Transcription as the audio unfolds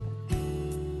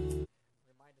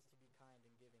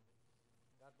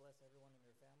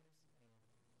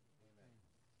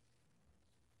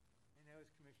is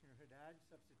Commissioner Haddad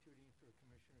substituting for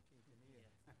Commissioner Quintanilla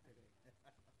today.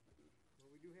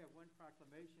 Well, we do have one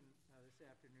proclamation this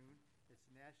afternoon. It's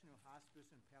National Hospice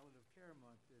and Palliative Care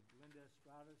Month. Linda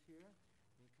Estrada's here,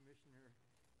 and Commissioner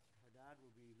Haddad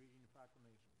will be reading the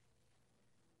proclamation.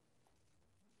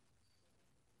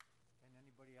 And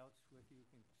anybody else with you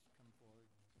can come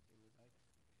forward if they would like.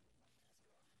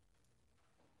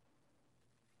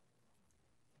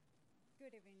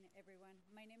 Good evening, everyone.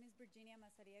 My name is Virginia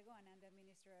Mazariego, and I'm the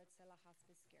administrator at Cella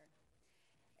Hospice Care.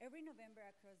 Every November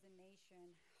across the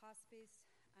nation, Hospice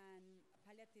and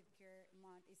Palliative Care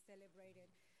Month is celebrated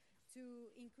to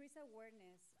increase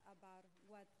awareness about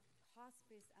what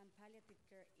hospice and palliative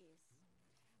care is.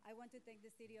 I want to thank the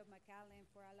City of McAllen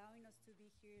for allowing us to be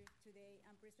here today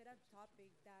and present a topic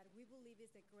that we believe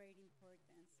is of great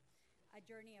importance, a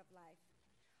journey of life.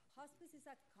 Hospice is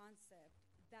a concept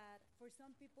that for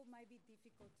some people might be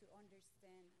difficult to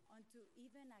understand and to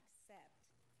even accept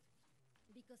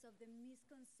because of the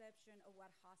misconception of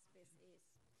what hospice is.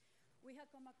 We have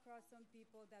come across some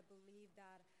people that believe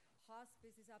that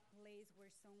hospice is a place where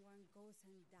someone goes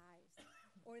and dies,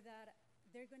 or that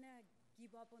they're gonna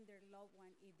give up on their loved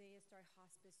one if they start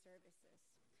hospice services.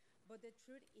 But the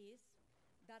truth is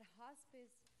that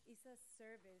hospice is a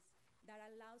service that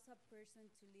allows a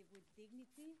person to live with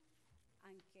dignity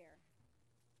and care.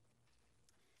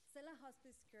 Cella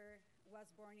Hospice Care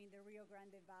was born in the Rio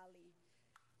Grande Valley,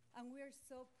 and we are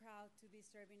so proud to be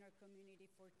serving our community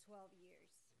for 12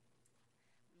 years.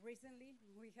 Recently,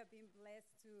 we have been blessed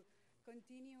to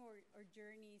continue our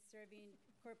journey serving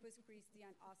Corpus Christi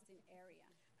and Austin area.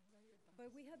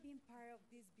 But we have been part of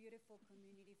this beautiful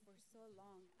community for so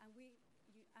long, and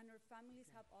our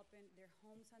families have opened their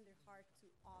homes and their heart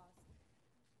to us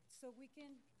so we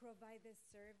can provide the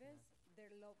service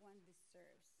their loved one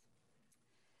deserves.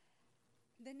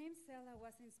 The name Cella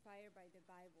was inspired by the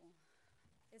Bible,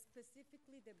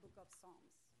 specifically the book of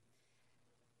Psalms.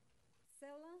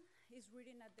 Cella is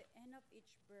written at the end of each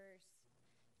verse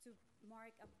to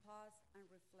mark a pause and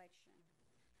reflection.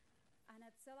 And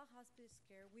at Cella Hospice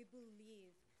Care, we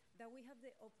believe that we have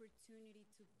the opportunity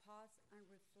to pause and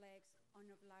reflect on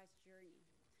our life's journey.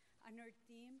 And our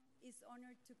team is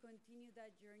honored to continue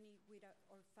that journey with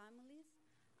our families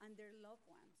and their loved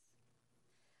ones.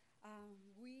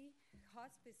 We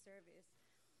hospice service,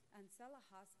 and Cella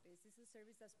Hospice is a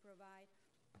service that provides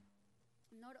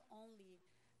not only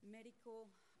medical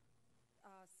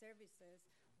services,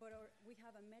 but we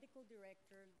have a medical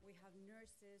director, we have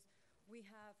nurses, we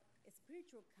have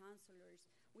spiritual counselors,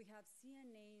 we have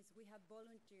CNAs, we have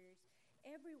volunteers.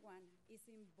 Everyone is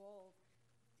involved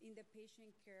in the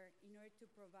patient care in order to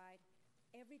provide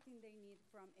everything they need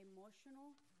from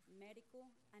emotional,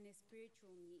 medical, and spiritual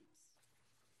needs.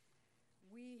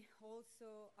 We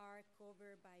also are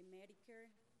covered by Medicare,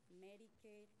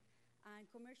 Medicaid, and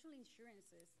commercial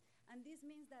insurances. And this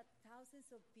means that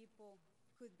thousands of people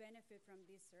could benefit from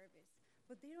this service,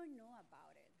 but they don't know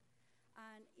about it.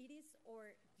 And it is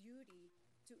our duty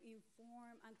to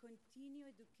inform and continue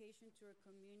education to our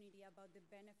community about the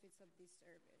benefits of this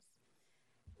service.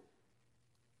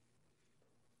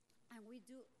 And we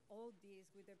do all this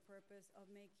with the purpose of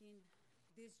making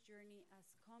this journey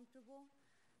as comfortable,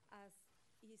 as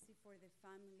easy for the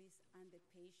families and the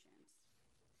patients.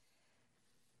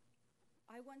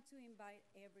 I want to invite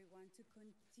everyone to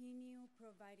continue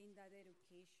providing that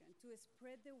education, to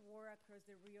spread the word across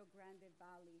the Rio Grande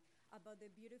Valley about the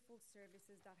beautiful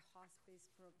services that hospice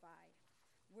provide.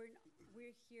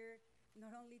 We're here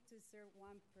not only to serve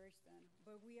one person,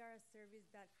 but we are a service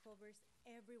that covers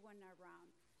everyone around,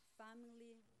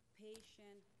 family,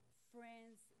 patient,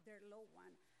 friends, their loved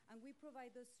one. And we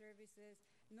provide those services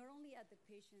not only at the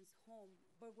patient's home,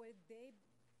 but where they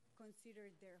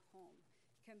consider their home.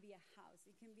 It can be a house,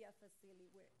 it can be a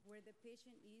facility. Where the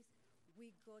patient is,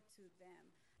 we go to them.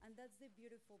 And that's the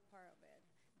beautiful part of it,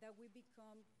 that we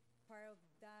become part of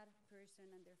that person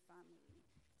and their family.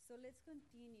 So let's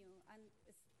continue and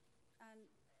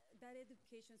that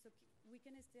education so we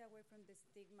can stay away from the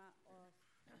stigma of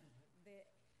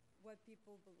what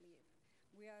people believe.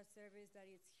 We are a service that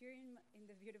is here in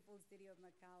the beautiful city of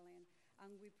McAllen,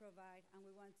 and we provide and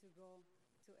we want to go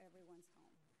to everyone's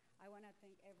home. I want to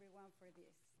thank everyone for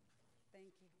this.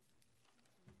 Thank you.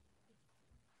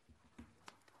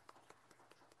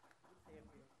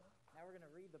 Now we're going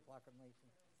to read the proclamation.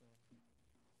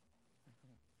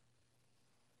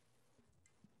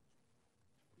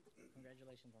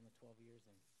 Congratulations on the 12 years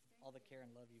and all the care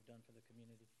and love you've done for the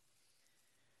community.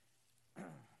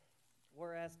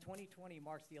 Whereas 2020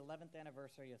 marks the 11th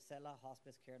anniversary of Cella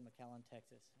Hospice Care in McAllen,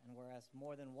 Texas, and whereas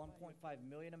more than 1.5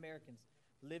 million Americans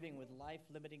living with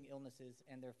life-limiting illnesses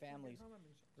and their families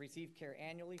receive care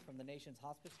annually from the nation's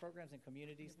hospice programs and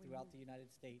communities throughout the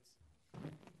United States.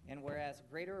 And whereas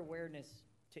greater awareness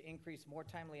to increase more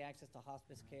timely access to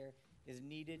hospice care is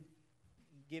needed,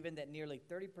 given that nearly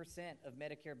 30% of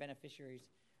Medicare beneficiaries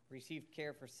received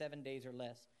care for 7 days or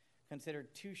less,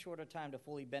 considered too short a time to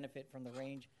fully benefit from the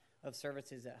range of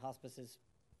services that hospices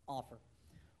offer.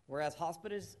 Whereas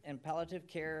hospice and palliative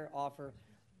care offer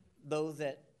those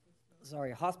they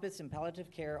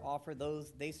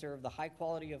serve the high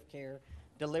quality of care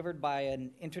delivered by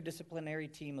an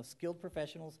interdisciplinary team of skilled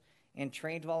professionals and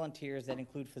trained volunteers that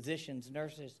include physicians,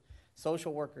 nurses,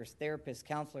 social workers, therapists,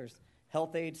 counselors,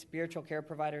 health aides, spiritual care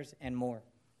providers, and more.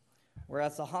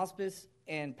 Whereas the hospice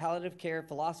and palliative care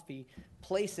philosophy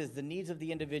places the needs of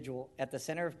the individual at the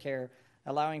center of care,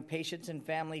 allowing patients and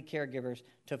family caregivers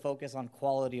to focus on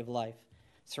quality of life,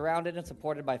 surrounded and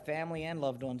supported by family and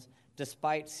loved ones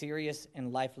despite serious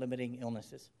and life-limiting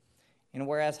illnesses. And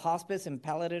whereas hospice and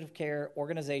palliative care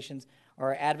organizations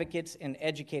are advocates and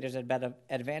educators about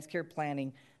advanced care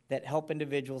planning that help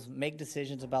individuals make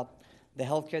decisions about the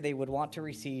health care they would want to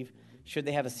receive should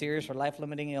they have a serious or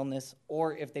life-limiting illness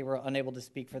or if they were unable to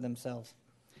speak for themselves.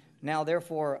 Now,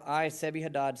 therefore, I, Sebi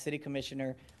Haddad, City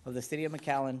Commissioner of the City of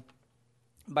McAllen,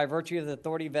 by virtue of the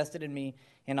authority vested in me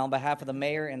and on behalf of the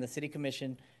Mayor and the City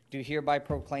Commission, do hereby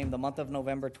proclaim the month of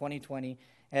November 2020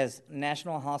 as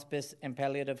National Hospice and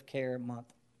Palliative Care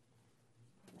Month.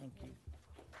 Thank you.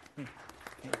 Thank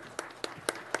you.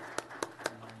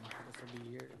 This will be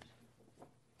yours.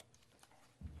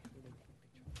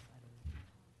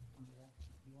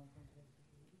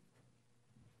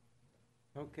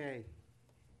 Okay.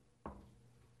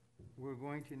 We're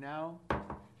going to now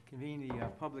convene the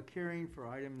public hearing for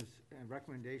items and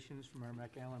recommendations from our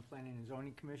McAllen Planning and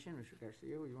Zoning Commission. Mr. Garcia,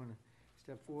 you want to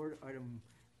step forward? Item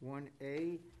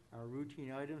 1A, our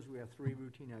routine items. We have 3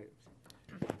 routine items.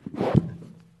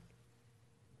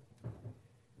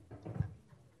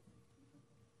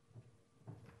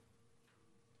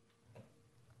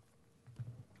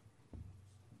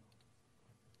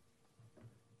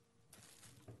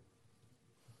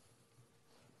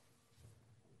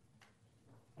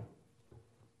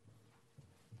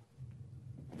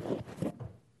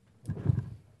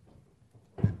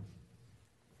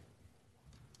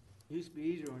 Used to be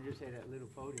easier when you just had that little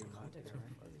podium out there,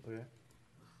 right? Okay.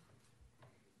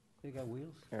 They got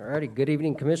wheels? All righty, good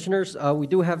evening, Commissioners. We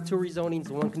do have 2 rezonings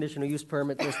and 1 conditional use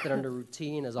permit listed under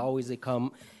routine. As always, they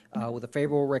come with a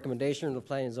favorable recommendation from the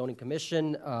Planning and Zoning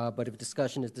Commission, but if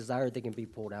discussion is desired, they can be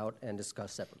pulled out and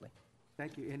discussed separately.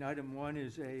 Thank you. And item 1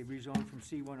 is a rezone from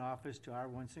C1 office to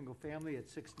R1 single family at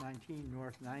 619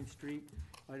 North 9th Street.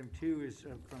 Item 2 is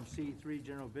from C3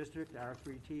 General District,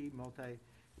 R3T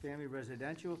multi-family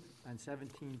residential on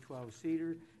 1712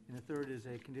 Cedar. And the third is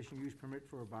a conditional use permit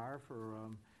for a bar for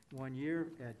 1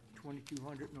 year at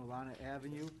 2200 Nolana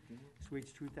Avenue,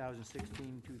 suites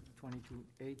 2016 to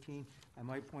 2218. I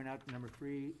might point out number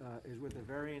 3 is with a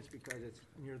variance because it's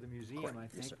near the museum, I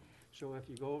think. Yes, so if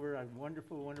you go over a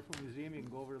wonderful, wonderful museum, you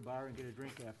can go over to the bar and get a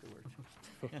drink afterwards.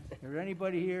 Is there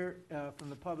anybody here from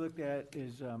the public that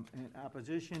is in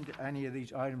opposition to any of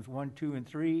these items 1, 2, and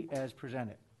 3 as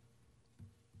presented?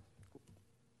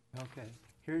 Okay.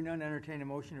 Hearing none, entertain a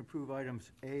motion to approve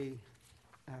items 1A,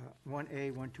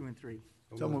 1, 2, and 3.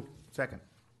 So moved. Second.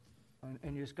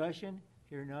 Any discussion?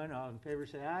 Hearing none, all in favor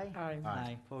say aye. Aye.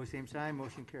 Aye. Opposed, same sign,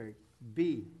 motion carried.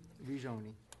 B,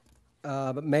 rezoning.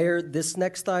 But Mayor, this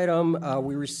next item,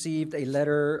 we received a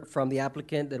letter from the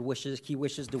applicant that he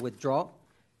wishes to withdraw.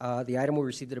 The item we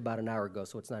received it about an hour ago,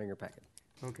 so it's not in your packet.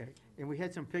 Okay. And we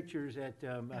had some pictures that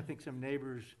I think some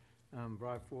neighbors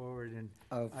brought forward, and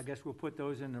I guess we'll put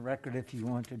those in the record if you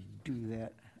want to do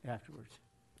that afterwards.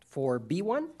 For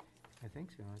B1? I think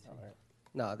so. All right.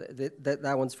 No,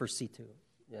 that one's for C2.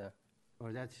 Yeah.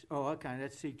 Oh, okay,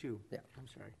 that's C2. Yeah. I'm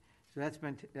sorry. So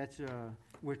that's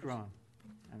withdrawn.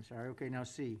 I'm sorry. Okay, now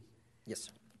C. Yes.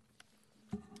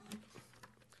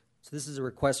 So this is a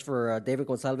request for David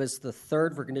Gonsalves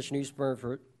III for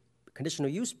conditional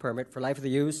use permit for life of the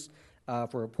use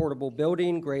for a portable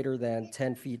building greater than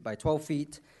 10 feet by 12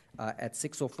 feet at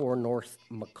 604 North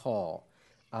McCall.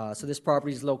 So this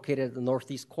property is located at the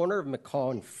northeast corner of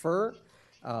McCall and Fur.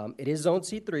 It is zoned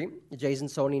C3. Adjacent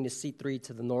zoning is C3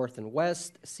 to the north and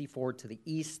west, C4 to the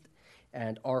east,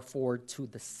 and R4 to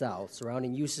the south.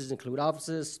 Surrounding uses include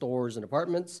offices, stores, and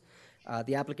apartments.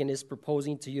 The applicant is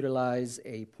proposing to utilize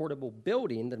a portable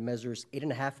building that measures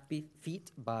 8.5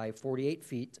 feet by 48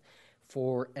 feet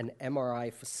for an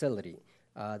MRI facility.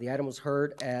 The item was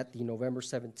heard at the November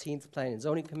 17th Planning and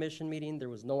Zoning Commission meeting. There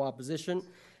was no opposition.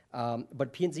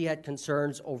 But P&Z had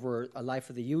concerns over a life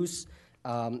of the use,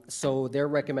 so they're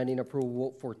recommending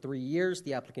approval for 3 years.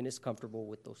 The applicant is comfortable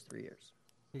with those 3 years.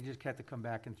 He just had to come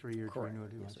back in 3 years to Correct. renew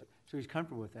it. He Yes, wants sir. it. So he's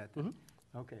comfortable with that then?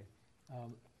 Okay.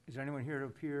 Is there anyone here to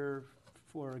appear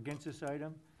for or against this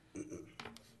item?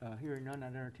 Hearing none,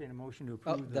 I'd entertain a motion to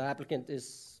Oh, approve the applicant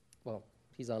is, well,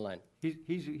 he's online.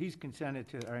 He's consented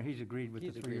to, or he's agreed with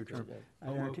the He's three-year agreed term. to it, I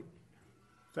entertain-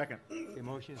 Second. Okay,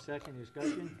 motion second,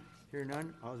 discussion. Hear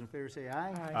none, all those in favor say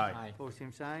aye. Aye. Opposed,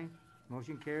 same sign.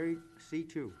 Motion carried.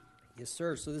 C2. Yes,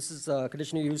 sir. So this is a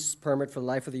conditional use permit for the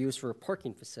life of the use for a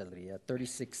parking facility at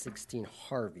 3616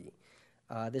 Harvey.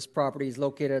 This property is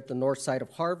located at the north side of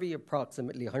Harvey,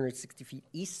 approximately 160 feet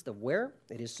east of Ware.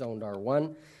 It is zoned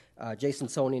R1. Adjacent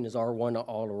zoning is R1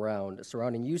 all around.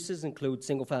 Surrounding uses include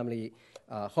single-family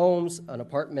homes, an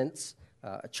apartments,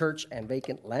 a church, and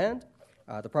vacant land.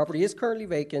 The property is currently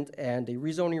vacant, and a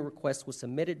rezoning request was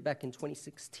submitted back in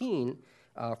 2016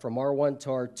 from R1 to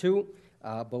R2,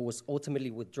 but was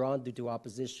ultimately withdrawn due to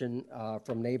opposition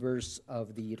from neighbors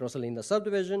of the Rosalinda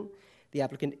subdivision. The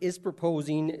applicant is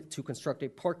proposing to construct a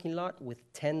parking lot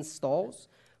with 10 stalls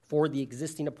for the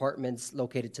existing apartments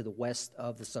located to the west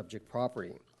of the subject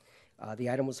property. The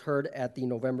item was heard at the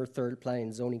November 3rd Planning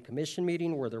and Zoning Commission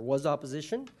meeting, where there was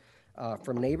opposition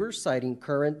from neighbors citing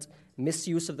current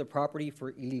misuse of the property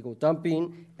for illegal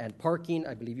dumping and parking.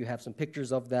 I believe you have some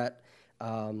pictures of that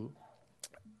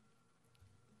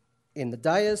in the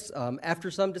dais.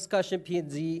 After some discussion,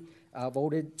 P&Z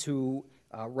voted to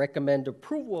recommend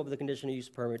approval of the conditional use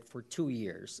permit for 2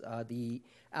 years. The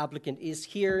applicant is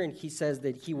here, and he says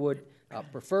that he would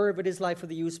prefer if it is life of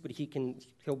the use, but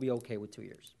he'll be okay with 2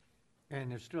 years. And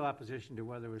there's still opposition to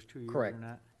whether it was 2 years or Correct.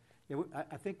 not? Yeah,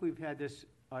 I think we've had this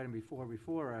item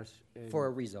before us. and- For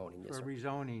a rezoning, yes, For sir.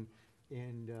 rezoning,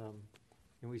 and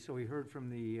we heard from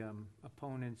the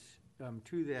opponents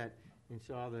to that and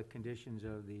saw the conditions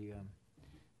of the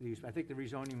use. I think the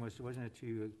rezoning wasn't it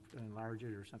to enlarge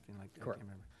it or something like that? I Correct. can't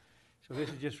remember. So this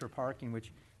is just for parking,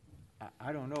 which,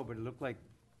 I don't know, but it looked like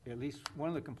at least one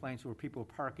of the complaints were people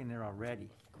parking there already.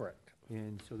 Correct.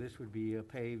 And so this would be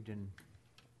paved and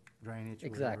drainage. or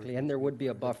whatever. Exactly, and there would be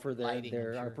a buffer there. Lighting, I'm They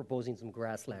are sure. proposing some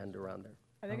grassland around there.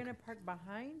 Are they gonna park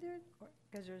behind it?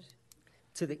 Because there's,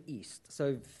 To the east.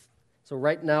 So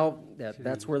right now, To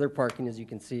that's the where they're parking, as you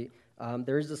can see.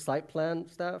 There is a site plan,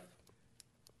 staff.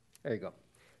 There you go.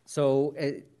 So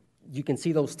you can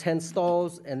see those 10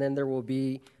 stalls, and then there will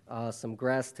be some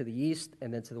grass to the east,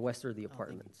 and then to the west are the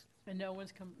apartments. and no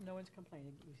one's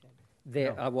complaining, you said.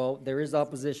 Well, there is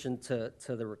opposition to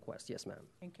the request, yes, ma'am.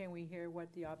 And can we hear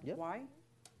what the, Yep. why?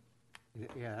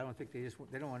 Yeah, I don't think they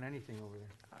don't want anything over there.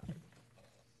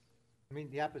 I mean,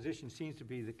 the opposition seems to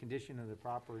be the condition of the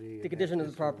property. The and condition of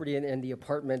the that's just- property and the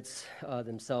apartments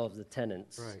themselves, the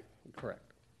tenants. Right.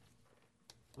 Correct.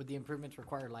 Would the improvements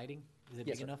require lighting? Is it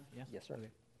Yes, big sir. enough? Yeah? Yes, sir. Okay.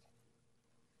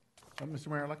 Mr.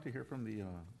 Mayor, I'd like to hear from the,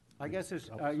 I guess it's,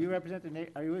 you represent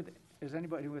is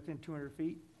anybody within 200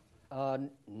 feet?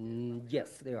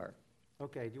 Yes, they are.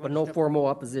 Okay. Do you But want to no step- formal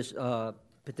opposition,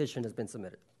 petition has been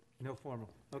submitted. No formal.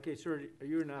 Okay, sir, are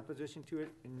you in opposition to it,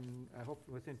 and I hope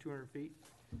within 200 feet?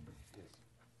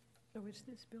 So it's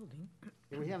this building.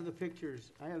 And we have the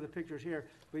pictures, I have the pictures here,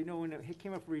 but you know, when it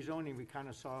came up for rezoning, we kind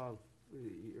of saw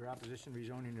your opposition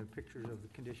rezoning and pictures of the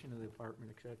condition of the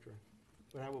apartment, et cetera.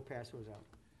 But I will pass those out.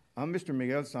 I'm Mr.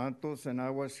 Miguel Santos, and I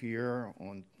was here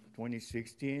on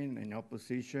 2016 in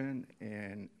opposition,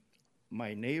 and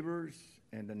my neighbors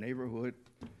and the neighborhood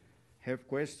have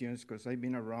questions because I've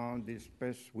been around this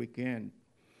past weekend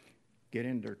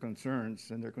getting their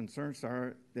concerns, and their concerns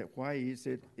are that why is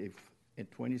it if in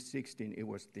 2016 it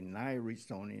was denied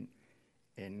rezoning,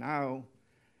 and now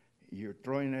you're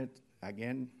throwing it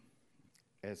again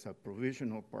as a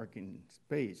provisional parking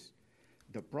space?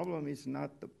 The problem is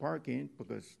not the parking,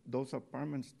 because those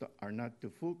apartments are not to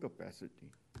full capacity.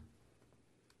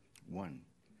 One.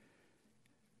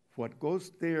 What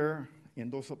goes there in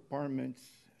those apartments,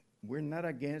 we're not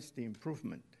against the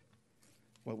improvement.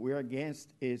 What we're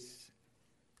against is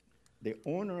the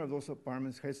owner of those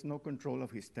apartments has no control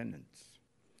of his tenants.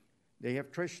 They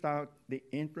have trashed out the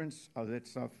entrance of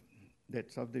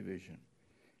that subdivision.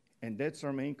 And that's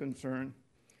our main concern,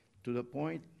 to the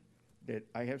point that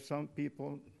I have some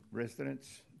people,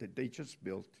 residents, that they just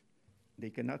built.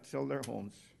 They cannot sell their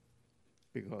homes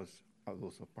because of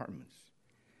those apartments.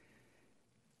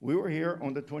 We were here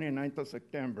on the 29th of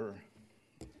September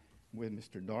with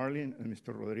Mr. Darling and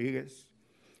Mr. Rodriguez,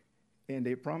 and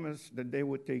they promised that they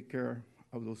would take care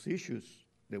of those issues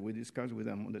that we discussed with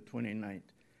them on the 29th.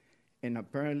 And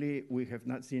apparently, we have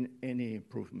not seen any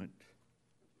improvement.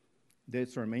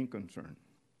 That's our main concern.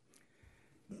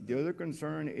 The other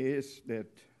concern is that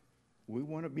we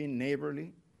want to be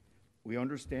neighborly. We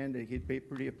understand that he'd pay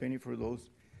pretty a penny for those,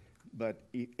 but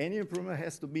if any improvement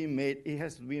has to be made, it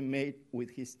has to be made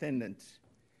with his tenants.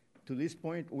 To this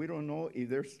point, we don't know if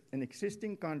there's an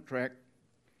existing contract,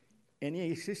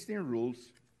 any existing rules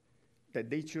that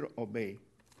they should obey.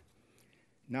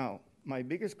 Now, my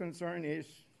biggest concern is,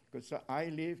 because I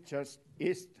live just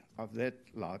east of that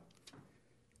lot,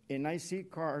 and I see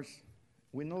cars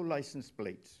with no license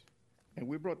plates. And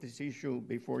we brought this issue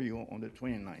before you on the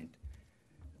 29th.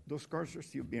 Those cars are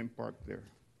still being parked there.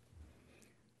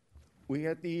 We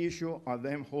had the issue of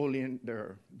them holding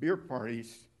their beer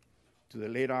parties to the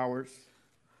late hours,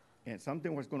 and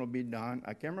something was going to be done.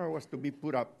 A camera was to be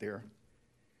put up there.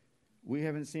 We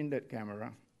haven't seen that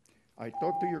camera. I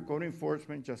talked to your code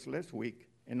enforcement just last week,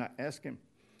 and I asked him,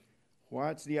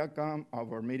 what's the outcome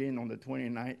of our meeting on the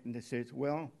 29th? And they said,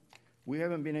 well, we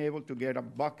haven't been able to get a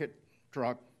bucket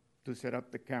truck to set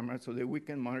up the camera so that we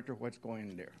can monitor what's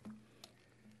going there.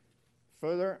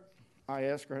 Further, I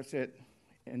asked her, I said,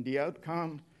 and the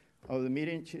outcome of the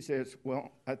meeting, she says,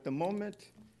 well, at the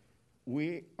moment,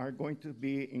 we are going to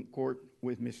be in court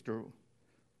with Mr.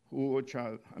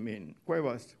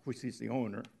 Cuevas, which is the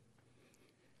owner,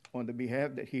 on the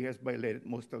behalf that he has violated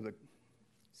most of the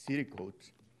city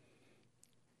codes.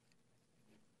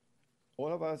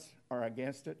 All of us are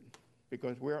against it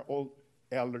because we're all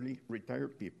elderly,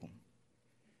 retired people.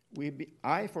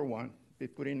 I, for one, be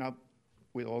putting up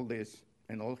with all this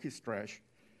and all his trash.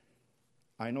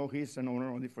 I know he's an owner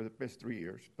only for the past 3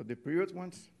 years, but the previous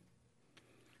ones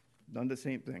done the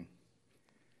same thing.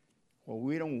 Well,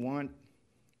 we don't want,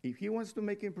 if he wants to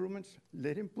make improvements,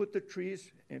 let him put the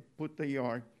trees and put the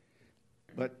yard,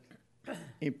 but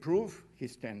improve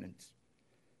his tenants.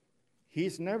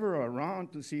 He's never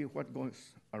around to see what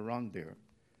goes around there.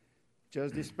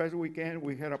 Just this past weekend,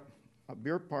 we had a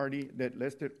beer party that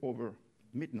lasted over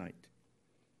midnight.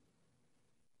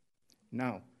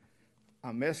 Now,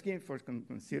 I'm asking for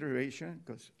consideration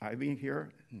because I've been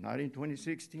here not in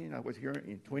 2016. I was here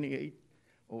in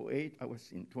 2008. I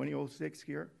was in 2006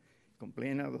 here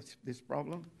complaining of this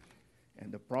problem.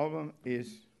 And the problem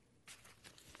is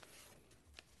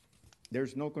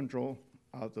there's no control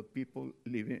of the people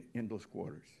living in those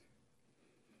quarters.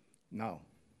 Now,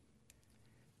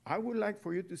 I would like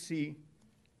for you to see,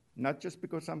 not just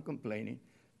because I'm complaining,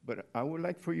 but I would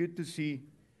like for you to see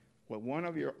what one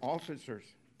of your officers,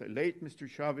 the late Mr.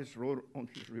 Chavez, wrote on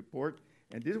his report,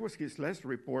 and this was his last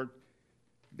report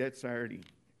that Saturday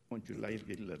on July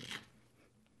the 11th.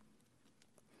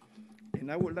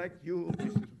 And I would like you,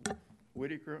 Mrs.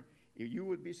 Whitaker, if you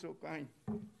would be so kind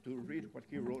to read what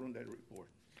he wrote on that report.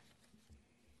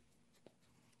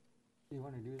 You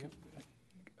want to do that?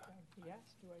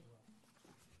 Yes, do I?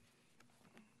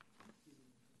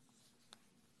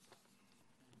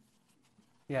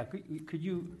 Yeah, could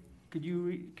you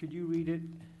read it?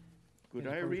 Could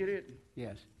I read it?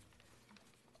 Yes.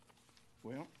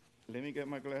 Well, let me get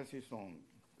my glasses on,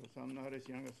 because I'm not as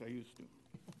young as I used to.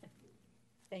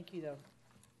 Thank you, though.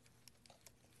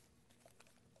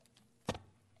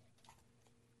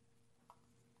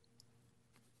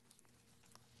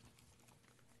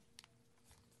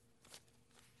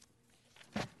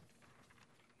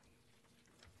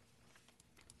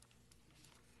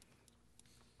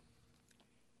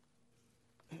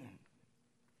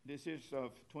 This is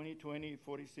of 2020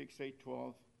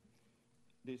 46812.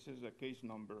 This is a case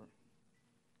number.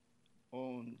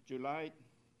 On July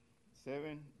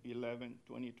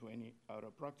 7/11/2020, at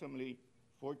approximately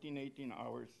 14:18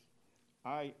 hours,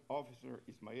 I, Officer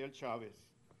Ismael Chavez,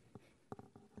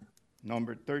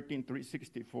 number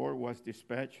 13364, was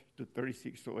dispatched to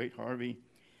 3608 Harvey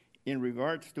in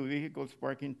regards to vehicles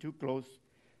parking too close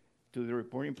to the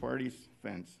reporting party's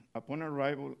fence. Upon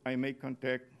arrival, I made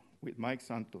contact with Mike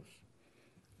Santos.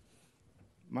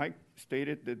 Mike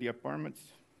stated that the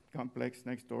apartments complex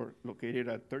next door, located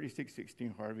at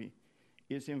 3616 Harvey,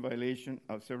 is in violation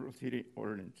of several city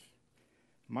ordinances.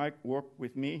 Mike walked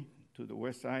with me to the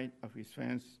west side of his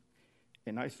fence,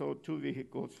 and I saw two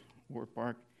vehicles were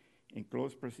parked in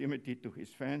close proximity to his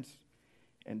fence,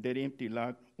 and that empty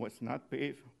lot was not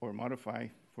paved or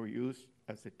modified for use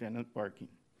as a tenant parking.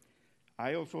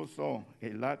 I also saw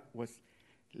a lot was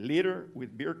littered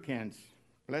with beer cans,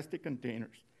 plastic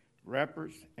containers,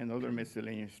 wrappers, and other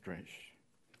miscellaneous trash.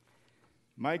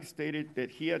 Mike stated that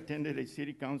he attended a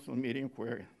city council meeting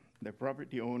where the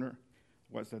property owner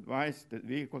was advised that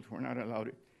vehicles were not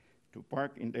allowed to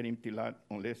park in that empty lot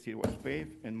unless it was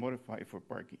paved and modified for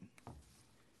parking.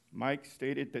 Mike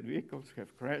stated that vehicles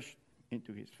have crashed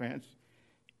into his fence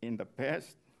in the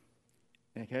past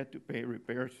and had to pay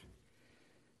repairs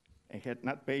and had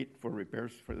not paid for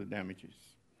repairs for the damages.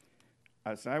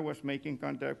 As I was making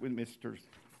contact with Mr.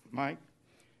 Mike,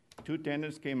 two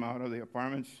tenants came out of the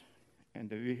apartments and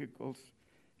the vehicles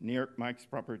near Mike's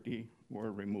property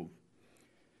were removed.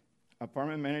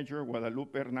 Apartment manager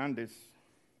Guadalupe Hernandez,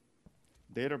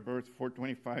 date of birth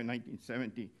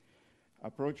 4/25/1970,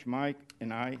 approached Mike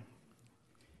and I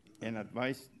and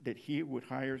advised that he would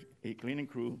hire a cleaning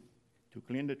crew to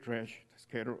clean the trash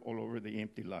scattered all over the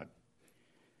empty lot.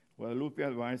 Guadalupe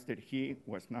advised that he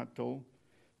was not told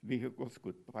vehicles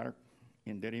could park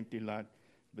in that empty lot,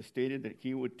 but stated that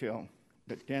he would tell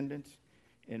the tenants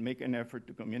and make an effort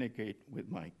to communicate with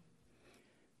Mike.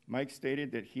 Mike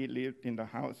stated that he lived in the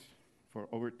house for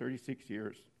over 36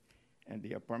 years, and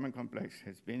the apartment complex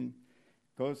has been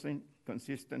causing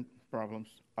consistent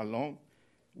problems, along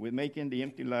with making the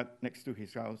empty lot next to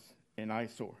his house an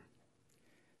eyesore.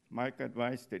 Mike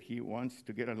advised that he wants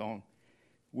to get along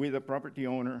with the property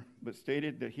owner, but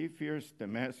stated that he fears the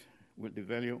mess will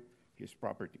devalue his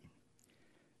property.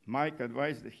 Mike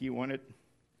advised that he wanted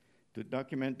to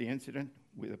document the incident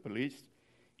with the police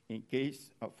in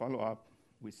case of follow-up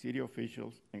with city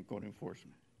officials and code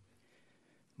enforcement.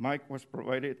 Mike was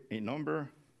provided a number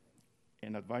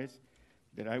and advised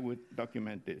that I would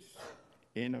document this.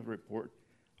 End of report.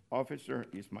 Officer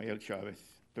Ismael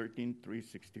Chavez,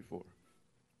 13364.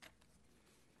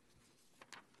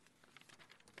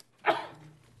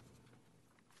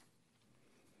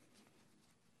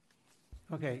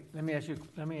 Okay, let me ask you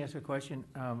a question.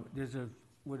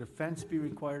 Would a fence be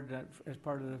required as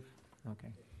part of the,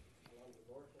 okay.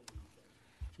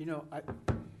 You know,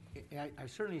 I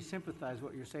certainly sympathize with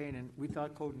what you're saying, and we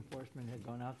thought code enforcement had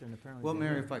gone out there and apparently. Well, they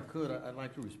Mayor, didn't. if I could, I'd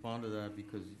like to respond to that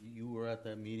because you were at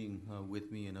that meeting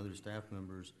with me and other staff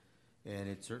members, and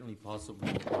it's certainly possible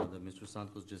that Mr.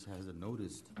 Santos just hasn't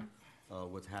noticed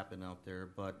what's happened out there.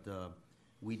 But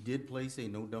we did place a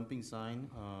no dumping sign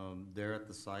there at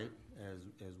the site,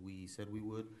 as we said we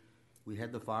would. We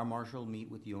had the fire marshal meet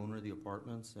with the owner of the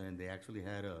apartments, and they actually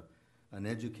had an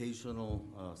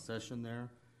educational session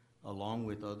there, along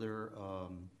with other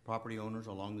property owners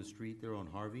along the street there on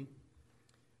Harvey.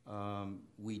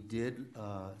 We did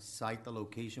cite the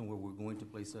location where we're going to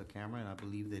place a camera, and I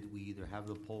believe that we either have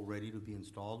the pole ready to be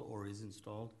installed or is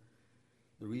installed.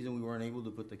 The reason we weren't able to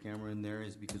put the camera in there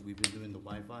is because we've been doing the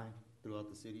Wi-Fi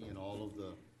throughout the city, and all of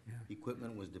the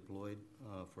equipment was deployed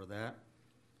for that.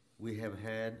 We have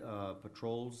had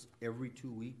patrols every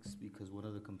 2 weeks because one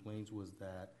of the complaints was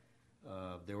that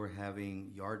they were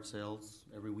having yard sales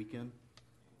every weekend,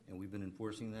 and we've been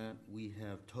enforcing that. We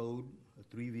have towed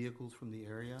 3 vehicles from the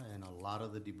area and a lot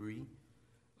of the debris.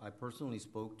 I personally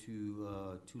spoke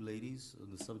to 2 ladies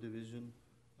in the subdivision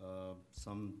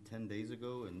some 10 days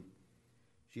ago, and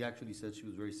she actually said she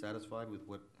was very satisfied with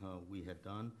what we had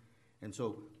done. And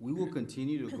so we will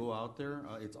continue to go out there.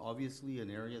 It's obviously an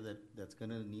area that's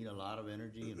going to need a lot of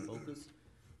energy and focus,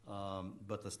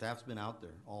 but the staff's been out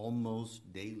there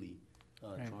almost daily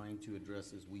trying to address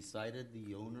this. We cited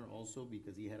the owner also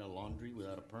because he had a laundry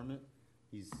without a permit.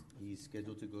 He's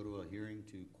scheduled to go to a hearing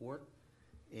to court,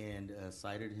 and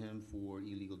cited him for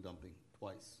illegal dumping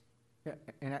twice. Yeah,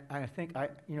 and I think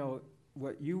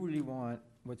what you really want,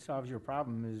 what solves your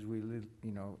problem is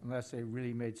unless they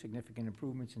really made significant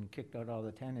improvements and kicked out all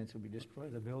the tenants, would be destroy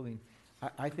the building.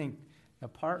 I think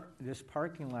this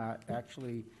parking lot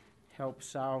actually helps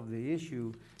solve the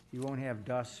issue. You won't have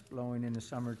dust blowing in the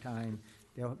summertime.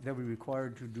 They'll be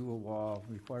required to do a wall,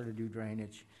 required to do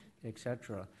drainage, et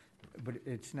cetera. But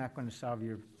it's not going to solve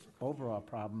your overall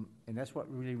problem, and that's what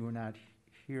really we're not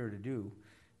here to do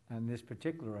on this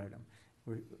particular item.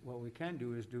 What we can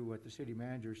do is do what the city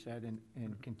manager said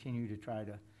and continue to try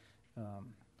to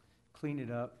clean it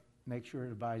up, make sure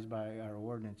it abides by our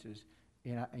ordinances.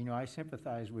 And I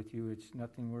sympathize with you. It's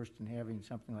nothing worse than having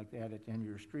something like that at the end of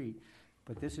your street.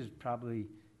 But this is probably,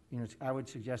 I would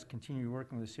suggest continue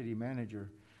working with the city manager.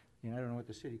 I don't know what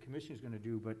the city commission is going to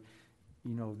do, but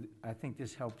I think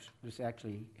this helps. This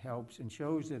actually helps and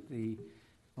shows that the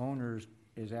owners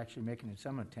is actually making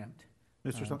some attempt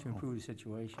to improve the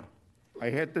situation. I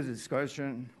had this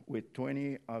discussion with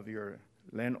 20 of your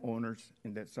landowners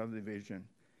in that subdivision,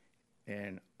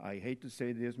 and I hate to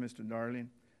say this, Mr. Darling,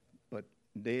 but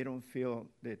they don't feel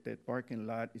that that parking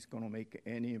lot is going to make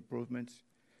any improvements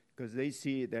because they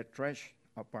see that trash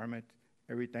apartment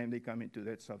every time they come into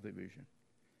that subdivision.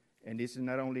 And this is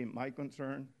not only my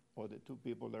concern or the 2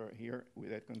 people that are here with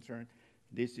that concern.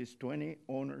 This is 20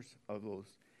 owners of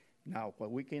those. Now,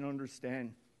 what we can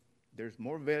understand, there's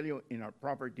more value in our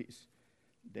properties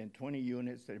than 20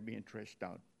 units that are being trashed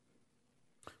out.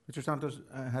 Mr. Santos,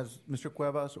 has Mr.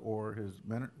 Cuevas or his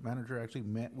manager actually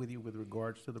met with you with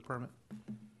regards to the permit?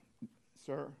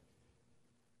 Sir,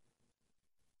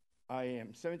 I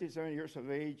am 77 years of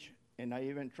age, and I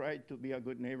even tried to be a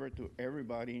good neighbor to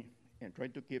everybody and try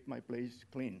to keep my place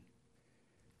clean.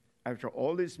 After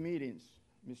all these meetings,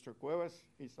 Mr. Cuevas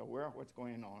is aware of what's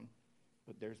going on,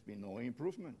 but there's been no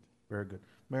improvement. Very good.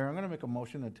 Mayor, I'm going to make a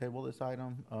motion to table this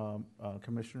item.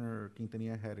 Commissioner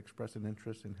Quintanilla had expressed an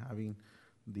interest in having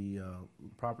the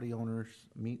property owners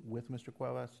meet with Mr.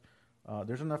 Cuevas.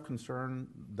 There's enough concern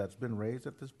that's been raised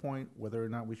at this point, whether or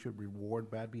not we should reward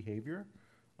bad behavior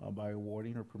by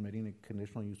awarding or permitting a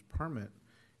conditional use permit.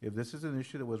 If this is an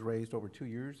issue that was raised over 2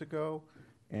 years ago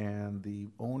and the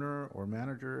owner or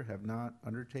manager have not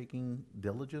undertaken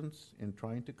diligence in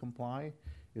trying to comply,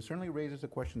 it certainly raises a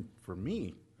question for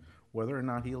me whether or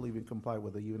not he'll even comply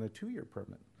with even a 2-year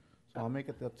permit. So I'll make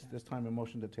it this time a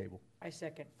motion to table. I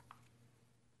second.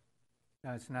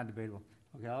 No, it's not debatable.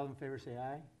 Okay, all in favor say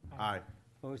aye. Aye.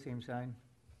 Opposed, same sign.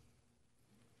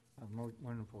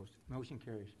 One opposed. Motion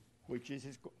carries. Which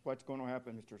is what's going to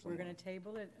happen, Mr. We're Zamora. going to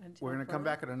table it until. We're going to come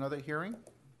further? back at another hearing.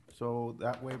 So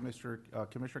that way, Commissioner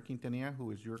Quintanilla,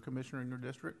 who is your commissioner in your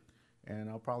district, and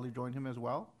I'll probably join him as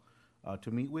well,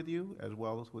 to meet with you, as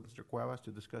well as with Mr. Cuevas,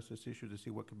 to discuss this issue, to see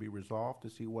what can be resolved, to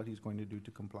see what he's going to do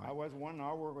to comply. I was 1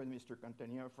 hour with Mr.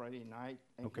 Quintanilla Friday night,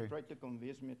 and Okay. he tried to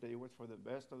convince me that it was for the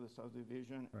best of the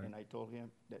subdivision, Right. and I told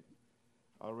him that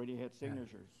I already had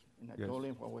signatures. And I Yes. told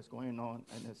him what was going on,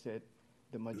 and I said,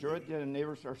 the majority of the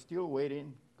neighbors are still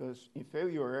waiting, because in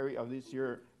February of this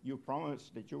year, you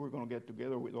promised that you were gonna get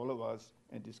together with all of us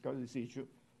and discuss this issue,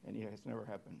 and it has never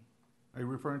happened. Are you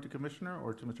referring to Commissioner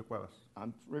or to Mr. Cuevas?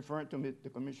 I'm referring to the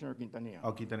Commissioner Quintanilla.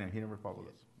 Oh, Quintanilla, he never followed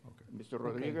us. Okay. Mr.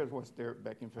 Rodriguez was there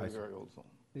back in February also.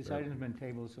 This Very item's been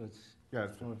tabled, so it's Yeah,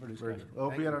 it's open for very discussion. good. It'll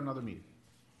Thank be at you. another meeting.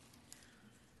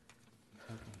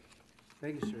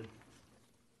 Thank you, sir.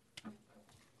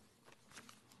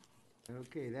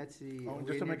 Okay, that's the. Oh,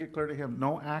 just to make it clear to him,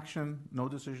 no action, no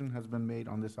decision has been made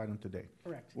on this item today.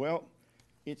 Correct. Well,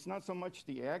 it's not so much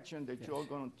the action that you're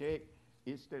gonna take,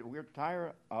 it's that we're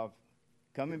tired of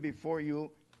coming before you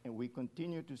and we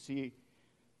continue to see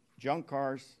junk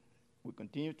cars, we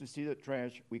continue to see the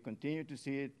trash, we continue to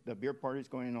see the beer parties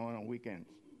going on weekends.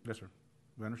 Yes, sir.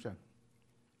 We understand.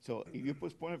 So if you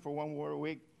postpone it for 1 more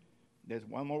week, there's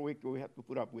 1 more week we have to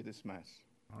put up with this mess.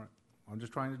 All right. I'm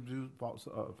just trying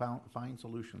to find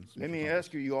solutions. Let Mr. me Santos.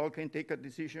 ask you, you all can take a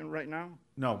decision right now?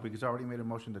 No, because I already made a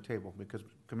motion to table, because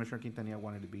Commissioner Quintanilla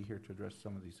wanted to be here to address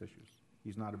some of these issues.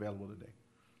 He's not available today.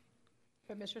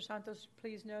 But Mr. Santos,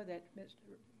 please know that Mr.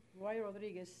 Roy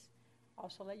Rodriguez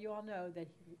also let you all know that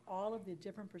all of the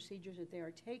different procedures that they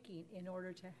are taking in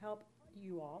order to help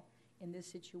you all in this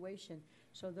situation.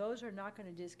 So those are not going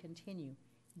to discontinue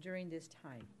during this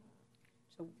time.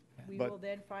 So we But- will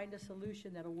then find a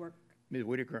solution that'll work. Ms.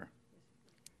 Whitaker,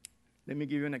 let me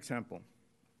give you an example.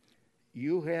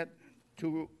 You had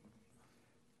 2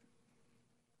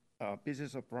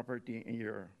 pieces of property in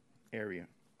your area.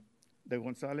 The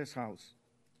Gonzalez house,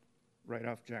 right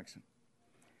off Jackson.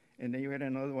 And then you had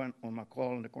another one on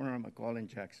McCall, in the corner of McCall and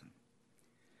Jackson.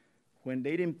 When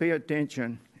they didn't pay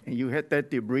attention and you had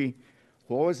that debris,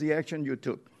 what was the action you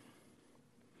took?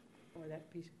 Or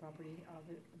that piece of property,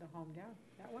 the home down,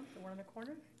 that one, the one in the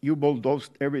corner? You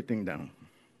bulldozed everything down.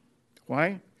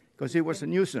 Why? Because it was a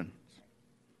nuisance.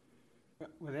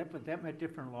 Well, that meant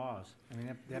different laws. I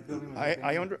mean, that building was.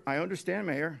 I abandoned. understand,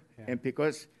 Mayor, Yeah. and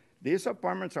because these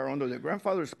apartments are under the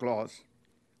grandfather's clause,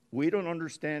 we don't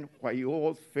understand why you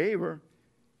all favor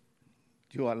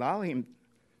to allow him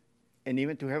and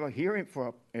even to have a hearing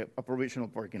for a provisional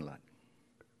parking lot.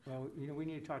 Well, we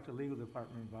need to talk to the legal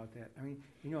department about that. I mean,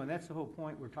 and that's the whole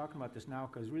point, we're talking about this now,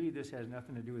 because really this has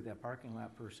nothing to do with that parking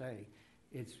lot per se.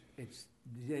 It's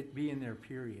it being there,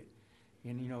 period.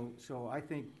 And, so I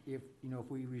think if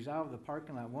we resolve the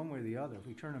parking lot one way or the other, if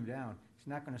we turn them down, it's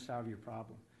not gonna solve your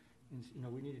problem. And,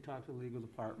 we need to talk to the legal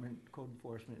department, code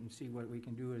enforcement, and see what we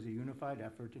can do as a unified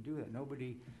effort to do that.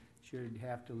 Nobody should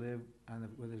have to live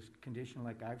with a condition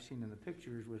like I've seen in the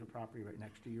pictures with a property right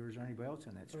next to yours or anybody else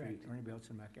on that street, Correct. or anybody else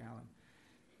in McAllen.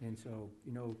 And so,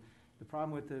 the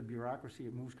problem with the bureaucracy,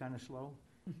 it moves kind of slow,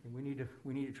 and we need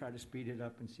to try to speed it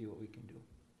up and see what we can do.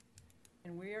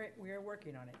 And we are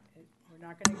working on it. We're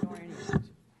not going to ignore any of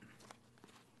it.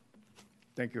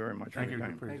 Thank you very much for Thank your you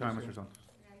time. for your Thank time, you, Mr. sir.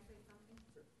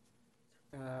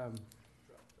 Santos.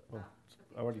 Well,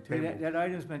 it's already See, tabled. that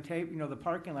item's been tabled, the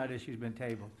parking lot issue's been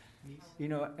tabled.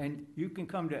 And you can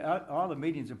come to all the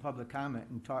meetings in public comment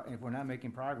and talk, and if we're not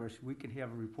making progress, we could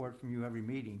have a report from you every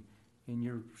meeting, and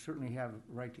you certainly have a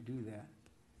right to do that.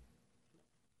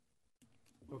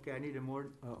 Okay, I need a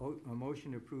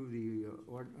motion to approve the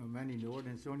amending the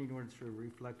ordinance, zoning ordinance to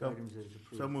reflect So- items as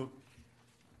approved. So moved.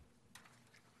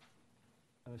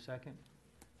 Have a second?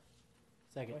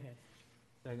 Second. Go ahead.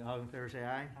 Second, all in favor say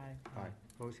aye. Aye. Aye.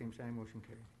 Opposed, same sign, motion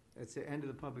carried. That's the end of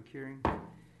the public hearing.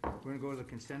 We're gonna go to the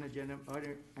consent agenda. Are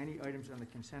there any items on the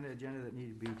consent agenda that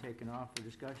need to be taken off for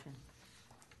discussion?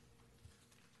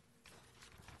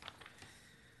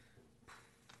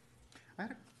 I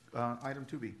had item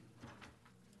 2B,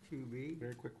 2B,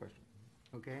 very quick question.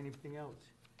 okay, anything else?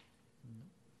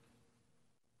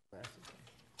 Okay,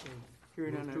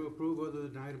 hearing none, Move to approve other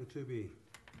than item 2B.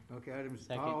 okay, items,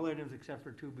 Second. all items except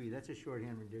for 2B, that's a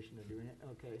shorthand rendition of doing it,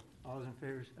 okay. All those in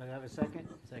favor, I have a second?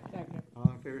 Second. All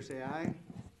in favor say aye.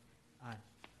 Aye.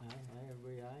 Aye,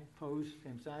 everybody aye. Opposed,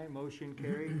 same sign, motion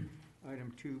carried.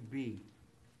 Item 2B.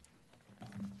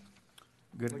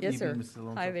 Good Yes, sir. evening, Mrs.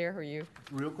 Alonso. Hi there, how are you?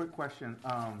 Real quick question.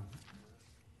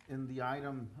 In the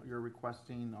item, you're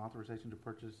requesting authorization to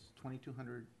purchase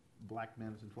 2,200 black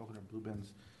bins and 1,200 blue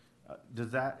bins.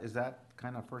 Is that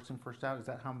kind of first in, first out? Is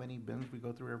that how many bins we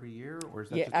go through every year? Or is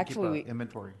that Yeah, just to keep actually, an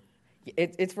inventory?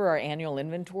 It's for our annual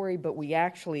inventory, but we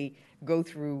actually go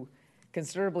through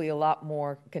considerably a lot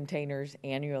more containers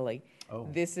annually. Oh.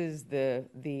 This is the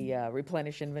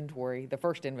replenish inventory, the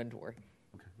first inventory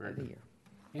Okay, very of the good. year.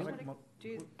 I'll make a mo-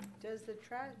 Does the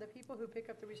trash, the people who pick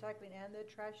up the recycling and the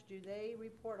trash, do they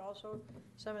report also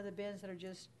some of the bins that are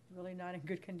just really not in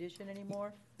good condition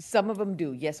anymore? Some of them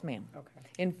do, yes, ma'am. Okay.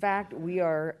 In fact, we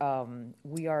are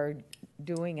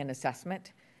doing an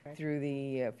assessment Okay. through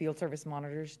the field service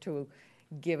monitors to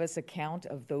give us a count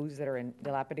of those that are in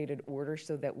dilapidated order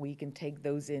so that we can take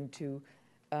those into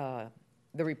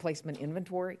the replacement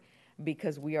inventory,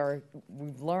 because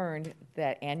we've learned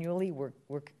that annually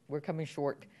we're coming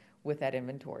short with that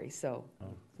inventory. So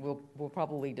we'll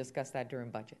probably discuss that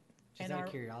during budget. Just And out our-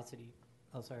 of curiosity,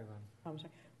 oh, sorry, Ron. I'm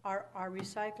sorry. Are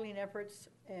recycling efforts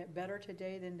better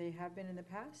today than they have been in the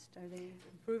past? Are they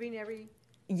improving every?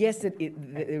 Yes, the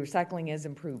recycling is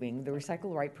improving. The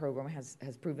Recycle Right program has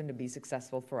proven to be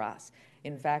successful for us.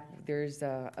 In fact, there's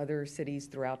other cities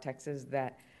throughout Texas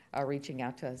that are reaching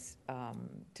out to us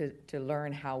to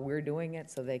learn how we're doing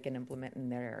it so they can implement in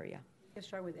their area. Let's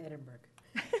start with Edinburgh.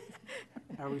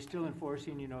 Are we still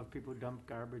enforcing, if people dump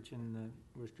garbage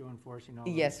we're still enforcing all?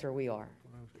 Yes, sir, we are.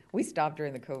 We stopped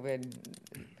during the COVID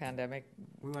pandemic.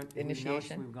 We announced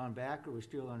Initiation. we've gone back, or we're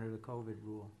still under the COVID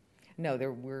rule? No,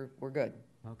 we're good.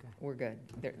 Okay. We're good.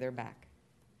 They're back.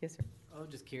 Yes, sir. Oh,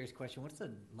 just curious question. What's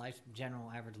the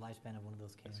general average lifespan of one of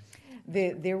those cans?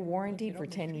 They're warranted for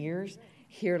 10 years.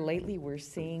 Here lately, we're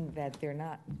seeing that they're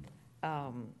not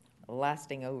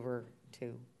lasting over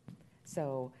 2.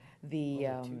 So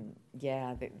they're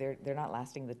not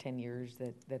lasting the 10 years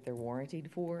that they're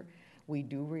warranted for. We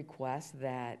do request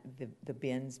that the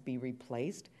bins be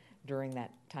replaced during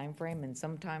that time frame, and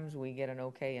sometimes we get an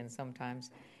okay, and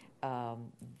sometimes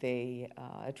they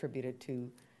attribute it to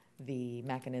the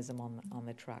mechanism on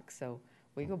the truck. So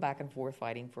we go back and forth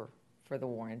fighting for the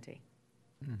warranty.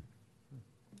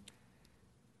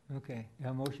 Okay,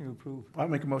 a motion to approve. I'll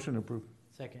make a motion to approve.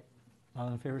 Second. All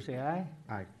in favor say aye.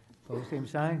 Aye. Opposed, same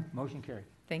sign, motion carried.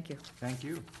 Thank you. Thank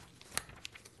you.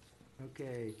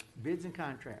 Okay, bids and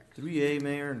contracts. 3A,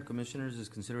 Mayor and Commissioners, is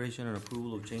consideration and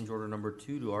approval of change order number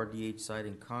 2 to RDH Site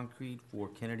and Concrete for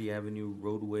Kennedy Avenue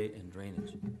roadway and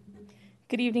drainage.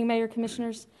 Good evening, Mayor,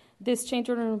 Commissioners. This change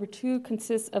order number 2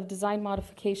 consists of design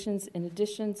modifications and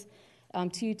additions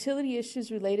to utility issues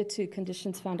related to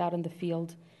conditions found out in the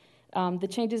field. The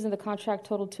changes in the contract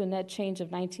total to a net change of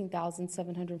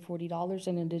 $19,740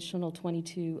 and an additional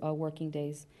 22 working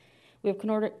days. We have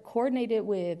coordinated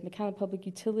with McAllen Public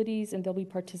Utilities, and they'll be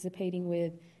participating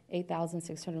with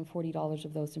 $8,640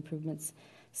 of those improvements.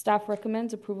 Staff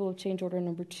recommends approval of change order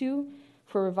number 2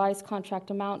 for a revised contract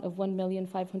amount of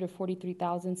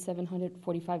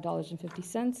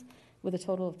 $1,543,745.50 with a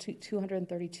total of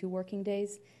 232 working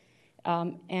days.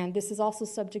 And this is also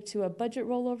subject to a budget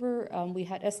rollover. We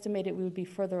had estimated we would be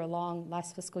further along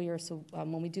last fiscal year, so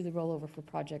when we do the rollover for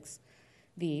projects,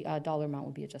 the dollar amount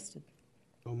will be adjusted.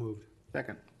 So moved.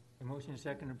 Second. A motion and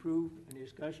second approved. Any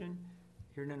discussion?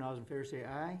 Hearing none, all those in favor say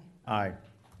aye. Aye.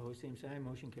 Opposed, same sign,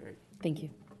 motion carried. Thank you.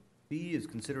 B is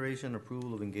consideration and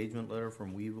approval of engagement letter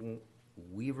from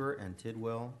Weaver and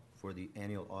Tidwell for the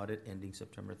annual audit ending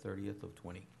September 30th of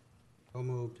 20. So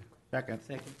moved. Second.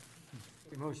 Second.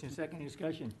 A motion and second,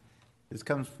 discussion. This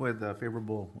comes with a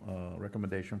favorable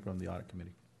recommendation from the audit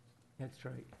committee. That's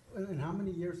right. And how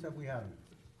many years have we had them?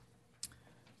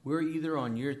 We're either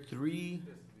on year 3,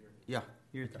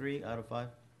 year 3 out of 5.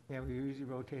 Yeah, we usually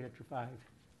rotate after 5.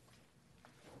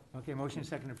 Okay, motion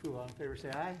second approval. All in favor, say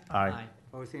aye. Aye.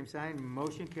 Opposed, same sign.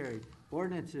 Motion carried.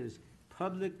 Ordinances,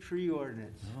 public tree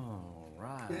ordinance. All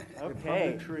right. The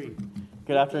Okay. public tree.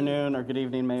 Good afternoon or good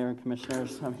evening, Mayor and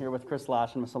Commissioners. I'm here with Chris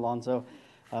Lash and Ms. Alonso.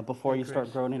 Before Hey, you start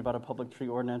Chris. groaning about a public tree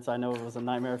ordinance, I know it was a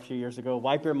nightmare a few years ago.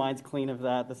 Wipe your minds clean of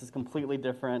that. This is completely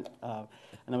different. I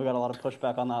know we got a lot of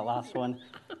pushback on that last one,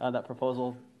 that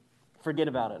proposal. Forget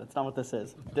about it. It's not what this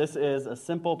is. This is a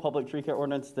simple public tree care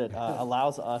ordinance that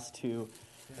allows us to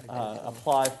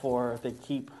apply for the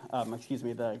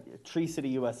the Tree City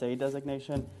USA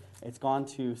designation. It's gone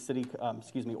to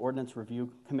Ordinance Review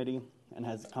Committee and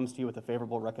comes to you with a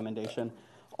favorable recommendation.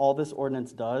 All this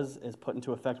ordinance does is put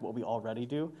into effect what we already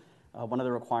do. One of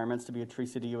the requirements to be a Tree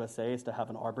City USA is to have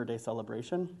an Arbor Day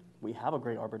celebration. We have a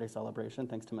great Arbor Day celebration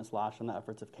thanks to Ms. Lash and the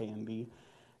efforts of KMB.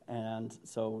 And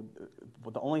so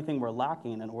the only thing we're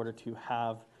lacking in order to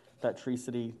have that Tree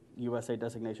City USA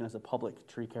designation is a public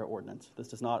tree care ordinance. This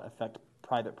does not affect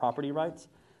private property rights.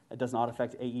 It does not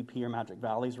affect AEP or Magic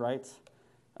Valley's rights.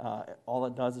 All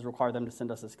it does is require them to send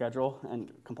us a schedule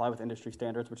and comply with industry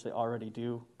standards, which they already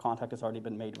do. Contact has already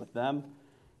been made with them.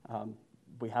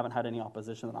 We haven't had any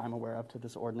opposition that I'm aware of to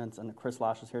this ordinance, and Chris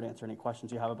Lash is here to answer any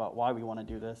questions you have about why we want to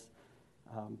do this.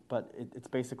 But it's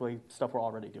basically stuff we're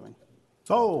already doing.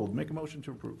 Sold. Make a motion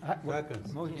to approve.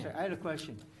 Second. Motion second. I had a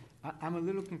question. I'm a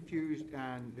little confused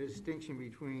on the distinction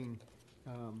between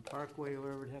Parkway, or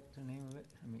whatever the heck's the name of it.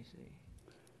 Let me see.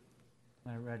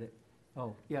 I read it.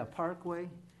 Oh, yeah, Parkway.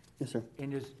 Yes, sir.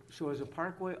 And so is a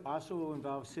Parkway also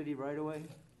involve city right of way?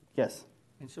 Yes.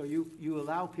 And so you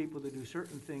allow people to do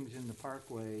certain things in the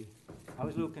Parkway. I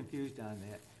was a little confused on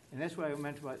that. And that's what I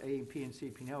meant about A&P and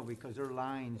CPNL, because their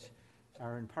lines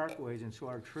are in parkways and so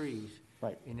are trees.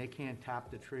 Right. And they can't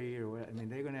top the tree or what, I mean,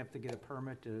 they're gonna have to get a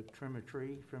permit to trim a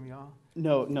tree from y'all?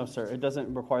 No, sir. It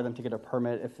doesn't require them to get a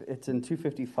permit. If it's in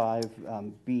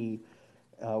 255B,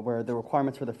 where the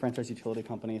requirements for the franchise utility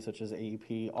companies such as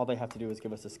AEP, all they have to do is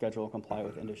give us a schedule and comply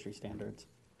with industry standards.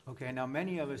 Okay, now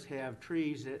many of us have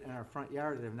trees that in our front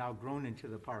yard that have now grown into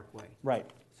the parkway. Right.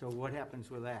 So what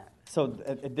happens with that? So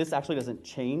this actually doesn't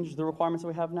change the requirements that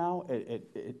we have now.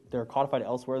 They're codified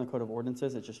elsewhere in the Code of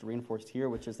Ordinances. It's just reinforced here,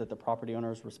 which is that the property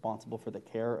owner is responsible for the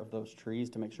care of those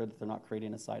trees to make sure that they're not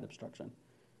creating a site obstruction.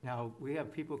 Now, we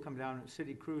have people come down,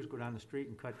 city crews go down the street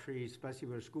and cut trees, especially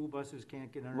where school buses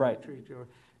can't get under Right. the tree.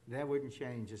 That wouldn't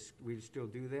change. We'd still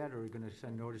do that, or are we gonna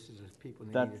send notices if people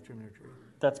need to trim their tree?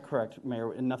 That's correct,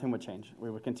 Mayor, and nothing would change. We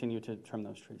would continue to trim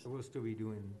those trees. So we'll still be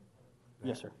doing that?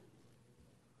 Yes, sir.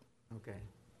 Okay.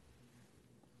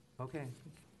 Okay,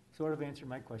 sort of answered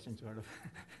my question, sort of.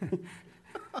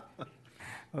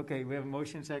 Okay, we have a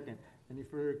motion second. Any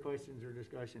further questions or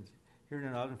discussions? Hearing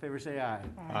none, all in favor say aye.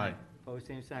 Aye. Opposed,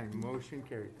 same sign. Motion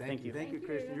carried. Thank you. Thank you,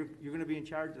 Chris. You're gonna be in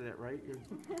charge of that, right?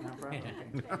 No problem?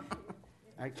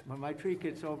 Okay. When my tree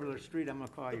gets over the street, I'm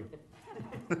gonna call you.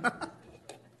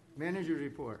 Manager's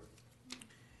report.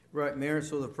 Right, Mayor,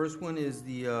 so the first one is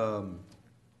the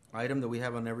item that we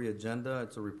have on every agenda.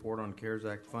 It's a report on CARES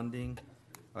Act funding.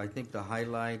 I think the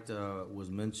highlight was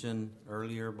mentioned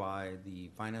earlier by the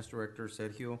Finance Director,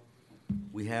 Sergio.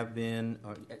 We have been,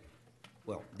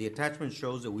 the attachment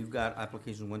shows that we've got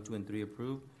applications 1, 2, and 3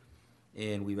 approved,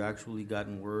 and we've actually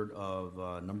gotten word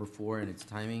of number 4 and its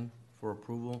timing for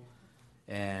approval,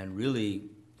 and really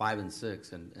 5 and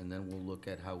 6, and then we'll look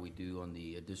at how we do on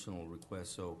the additional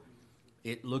requests. So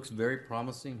it looks very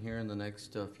promising here in the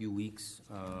next few weeks,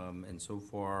 and so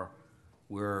far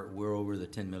we're over the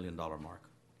 $10 million mark.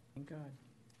 Thank God.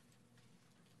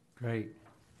 Great.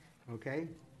 Okay.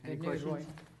 Any Good news,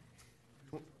 questions?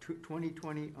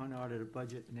 2020 unaudited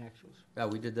budget and actuals. Yeah,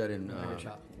 we did that in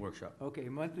workshop. Okay,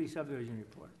 monthly subdivision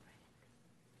report.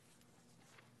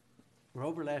 We're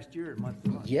over last year, month to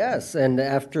month. Yes, and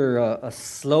after a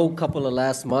slow couple of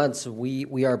last months,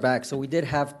 we are back. So we did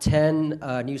have 10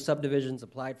 new subdivisions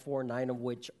applied for, 9 of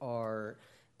which are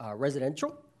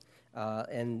residential.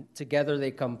 And together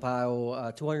they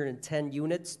compile 210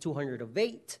 units,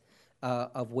 208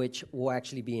 of which will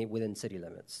actually be within city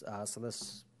limits. So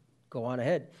let's go on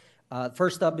ahead.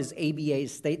 First up is ABA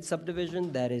Estate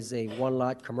Subdivision. That is a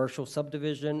one-lot commercial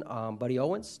subdivision on Buddy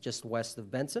Owens, just west of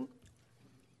Benson.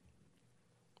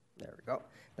 There we go.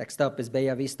 Next up is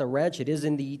Bella Vista Ranch. It is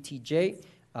in the ETJ,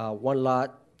 1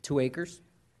 lot, 2 acres.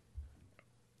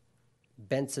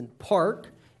 Benson Park.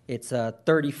 It's a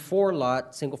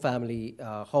 34-lot, single-family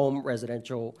home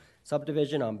residential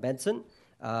subdivision on Benson,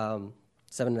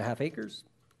 7.5 acres.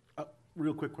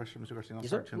 Real quick question, Mr. Garcia. I'm Yes,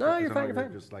 sorry sir. to No, interrupt, you're 'cause I fine, know you're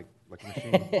fine. Just like a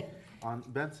machine. On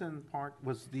Benson Park,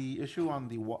 was the issue on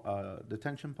the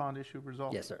detention pond issue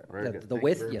resolved? Yes, sir. Very The good. Thank you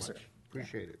width, very yes, much. sir.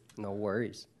 Appreciate it. No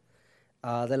worries.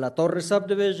 The La Torre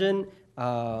subdivision,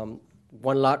 one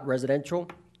lot residential,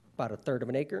 about a third of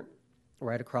an acre,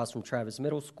 right across from Travis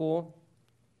Middle School.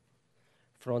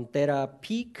 Frontera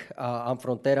Peak, on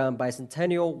Frontera and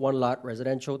Bicentennial, one lot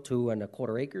residential,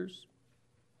 2.25 acres.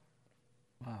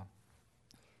 Wow.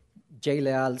 J.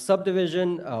 Leal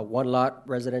subdivision, one lot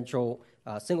residential,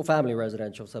 single-family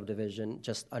residential subdivision,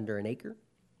 just under an acre.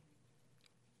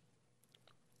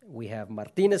 We have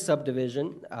Martinez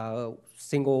subdivision,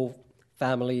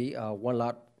 single-family, one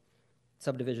lot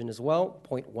subdivision as well,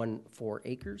 0.14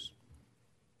 acres.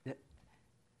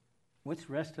 What's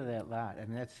the rest of that lot? I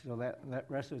mean, so that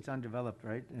rest of it's undeveloped,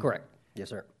 right? Correct. Yes,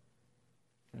 sir.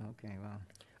 Okay,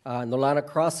 wow. Nolana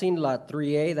Crossing, Lot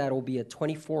 3A, that will be a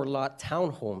 24-lot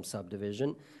townhome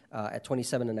subdivision at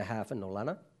 27.5 in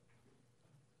Nolana.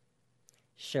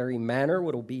 Sherry Manor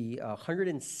will be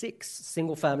 106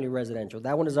 single-family residential.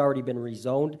 That one has already been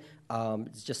rezoned.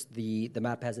 It's just the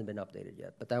map hasn't been updated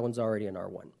yet, but that one's already in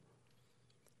R1,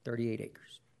 38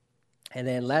 acres. And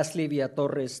then lastly, Villa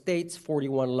Torre Estates,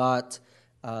 41-lot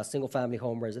single-family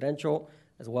home residential,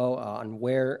 as well on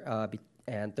Ware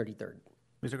and 33rd.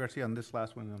 Mr. Garcia, on this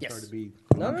last one, I'm Yes. sorry to be,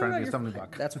 No, I'm no, trying no, to get you're something fine.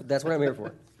 back. That's what I'm here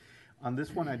for. On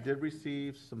this one, I did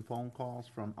receive some phone calls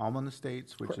from Almond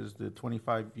Estates, which is the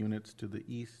 25 units to the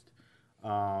east,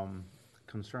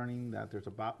 concerning that there's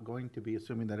going to be,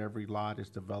 assuming that every lot is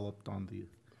developed on the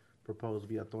proposed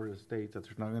Villa Torre Estates, that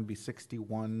there's not going to be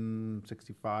 61,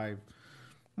 65,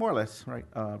 more or less, right,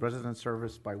 resident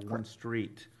service by one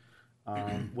street.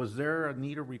 Was there a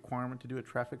need or requirement to do a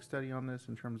traffic study on this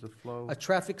in terms of flow? A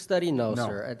traffic study, no, No.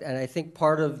 sir. And I think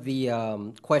part of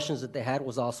the questions that they had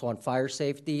was also on fire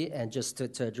safety, and just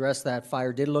to address that,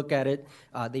 fire did look at it.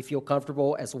 They feel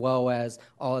comfortable, as well as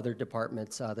all other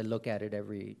departments that look at it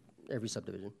every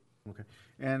subdivision. Okay.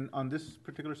 And on this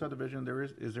particular subdivision,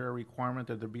 is there a requirement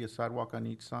that there be a sidewalk on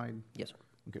each side? Yes, sir.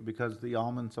 Okay, because the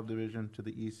Almond subdivision to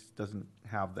the east doesn't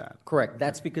have that. Correct.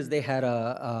 That's because they had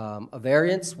a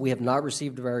variance. We have not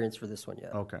received a variance for this one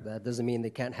yet. Okay. That doesn't mean they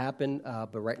can't happen,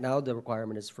 but right now, the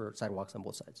requirement is for sidewalks on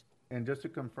both sides. And just to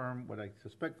confirm what I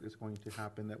suspect is going to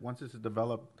happen, that once this is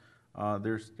developed,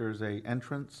 there's a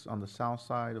entrance on the south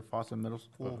side of Fossett Middle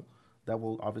School that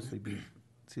will obviously be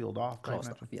sealed off. I Closed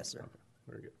off, imagine? yes, sir. Okay,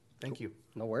 very good. Thank you.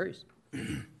 No worries.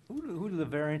 Who do the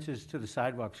variances to the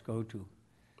sidewalks go to?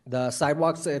 The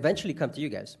sidewalks eventually come to you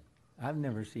guys. I've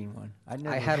never seen one.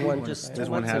 I had one just This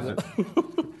 2 one months has ago.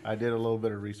 it. I did a little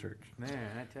bit of research. Man,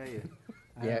 I tell you.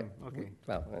 Yeah. Okay,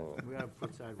 Well, we gotta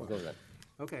put we'll sidewalks. go with that.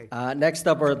 Okay. Next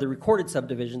up are the recorded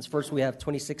subdivisions. First, we have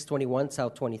 2621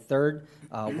 South 23rd,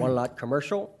 one lot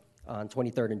commercial on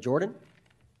 23rd and Jordan.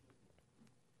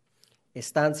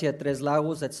 Estancia Tres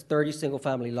Lagos, that's 30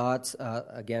 single-family lots,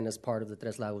 again, as part of the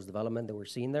Tres Lagos development that we're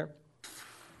seeing there.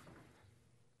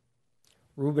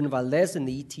 Ruben Valdez in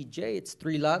the ETJ, it's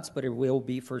 3 lots, but it will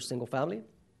be for single-family.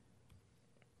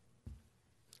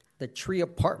 The Tree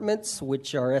Apartments,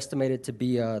 which are estimated to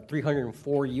be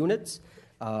 304 units,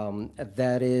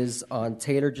 that is on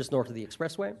Taylor, just north of the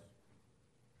expressway.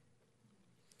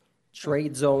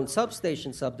 Trade Zone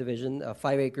Substation subdivision,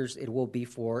 5 acres, it will be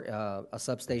for a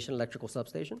substation, electrical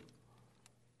substation.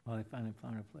 Well, I finally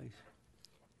found a place.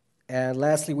 And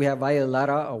lastly, we have Valle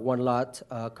Lara, a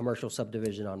 1-lot commercial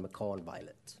subdivision on McCall and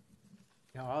Violet.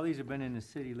 Now, all these have been in the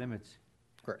city limits.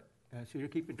 Correct. So you're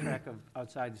keeping track of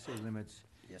outside the city limits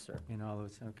Yes, sir. in all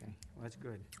those, okay. Well, that's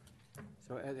good.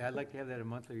 So I'd like to have that a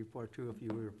monthly report too. If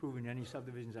you were approving any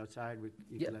subdivisions outside, you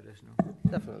Yeah. could let us know.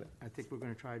 Definitely. I think we're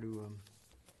gonna try to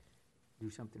do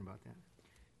something about that.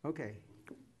 Okay.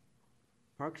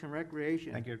 Parks and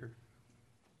Recreation. Thank you, Edgar.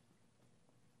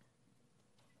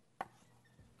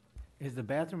 Is the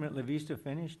bathroom at La Vista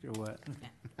finished or what?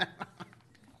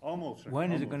 Almost, sir.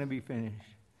 When is it almost. gonna be finished?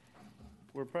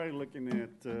 We're probably looking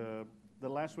at the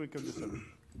last week of December.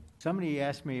 Somebody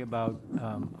asked me about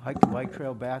hike and bike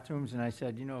trail bathrooms, and I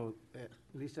said, you know, at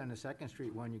least on the Second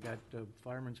Street one, you got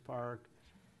Fireman's Park,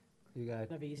 you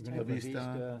got La Vista. you're gonna have La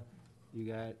Vista. you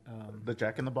got The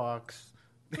Jack in the Box.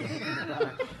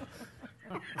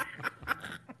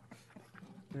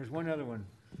 there's one other one.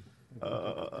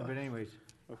 But anyways,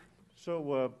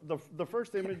 So the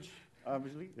first image,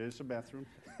 obviously, is a bathroom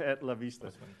at La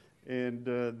Vista. And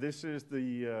this is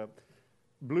the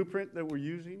blueprint that we're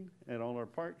using at all our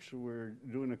parks. We're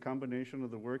doing a combination of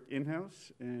the work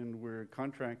in-house, and we're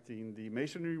contracting the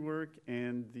masonry work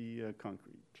and the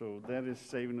concrete. So that is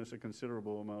saving us a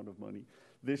considerable amount of money.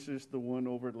 This is the one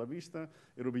over at La Vista.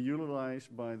 It'll be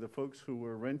utilized by the folks who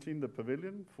are renting the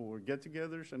pavilion for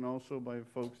get-togethers, and also by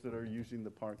folks that are using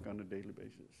the park on a daily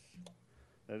basis.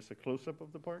 That is a close-up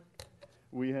of the park.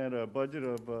 We had a budget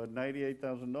of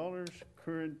 $98,000.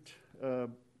 Current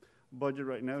budget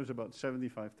right now is about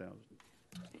 75,000.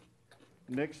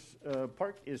 Next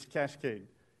park is Cascade.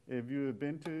 If you have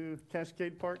been to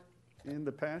Cascade Park in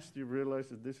the past, you realize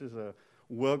that this is a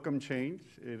welcome change.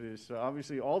 It is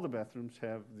obviously all the bathrooms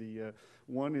have the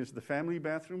one is the family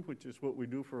bathroom, which is what we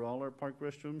do for all our park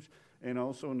restrooms, and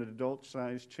also an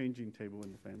adult-sized changing table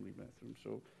in the family bathroom.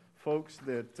 So folks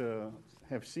that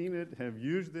have seen it, have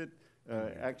used it.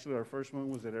 Actually, our first one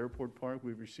was at Airport Park.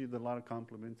 We've received a lot of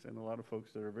compliments and a lot of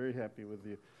folks that are very happy with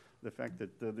the fact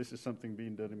that this is something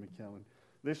being done in McAllen.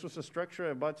 This was a structure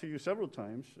I brought to you several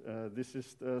times. This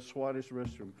is the Suarez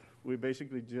restroom. We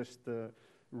basically just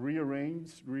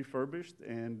rearranged, refurbished,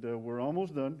 and we're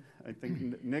almost done. I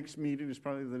think next meeting is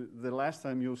probably the last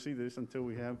time you'll see this until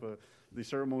we have the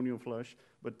ceremonial flush.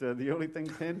 But the only thing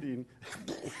pending,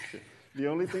 the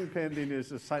only thing pending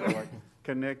is a sidewalk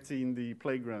connecting the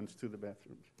playgrounds to the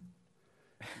bathrooms.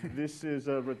 This is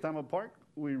Retama Park.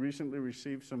 We recently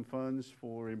received some funds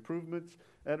for improvements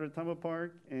at Retama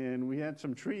Park, and we had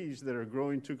some trees that are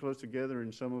growing too close together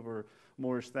in some of our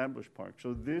more established parks.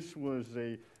 So this was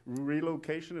a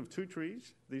relocation of 2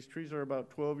 trees. These trees are about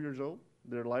 12 years old.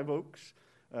 They're live oaks.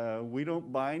 We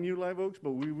don't buy new live oaks,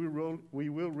 but we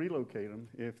will relocate them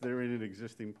if they're in an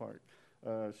existing park.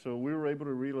 So we were able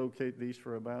to relocate these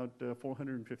for about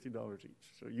 $450 each.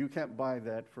 So you can't buy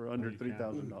that for under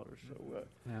 $3,000.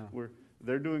 So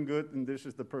they're doing good, and this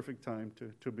is the perfect time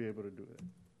to be able to do that.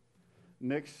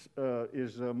 Next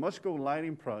is a Musco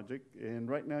lighting project, and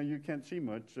right now you can't see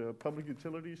much. Public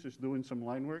Utilities is doing some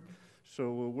line work,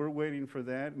 so we're waiting for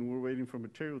that, and we're waiting for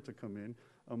material to come in.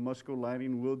 Musco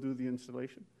Lighting will do the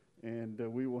installation, and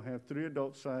we will have 3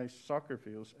 adult-sized soccer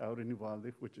fields out in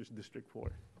Uvalde, which is District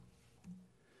 4.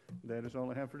 That is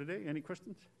all I have for today. Any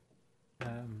questions?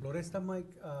 Floresta, Mike,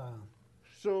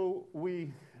 So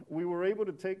we were able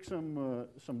to take some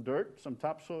dirt, some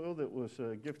topsoil that was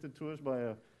gifted to us by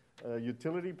a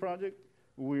utility project.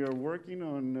 We are working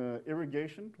on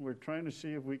irrigation. We're trying to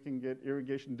see if we can get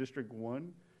Irrigation District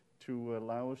 1 to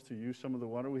allow us to use some of the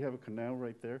water. We have a canal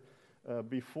right there.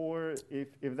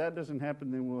 If that doesn't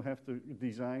happen, then we'll have to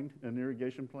design an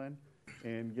irrigation plan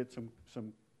and get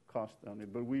some cost on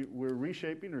it. But we're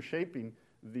reshaping or shaping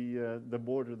the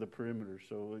border, the perimeter.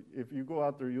 So if you go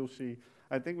out there, you'll see,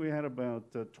 I think we had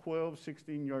about 12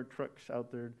 16-yard trucks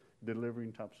out there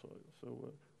delivering topsoil.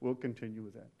 So we'll continue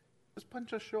with that. Just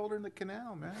punch a shoulder in the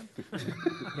canal, man.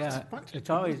 Yeah,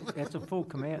 it's a full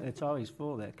command, it's always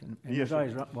full, that can, and Yes, there's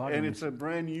always sir. water. And in it's a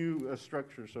brand-new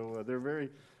structure, so they're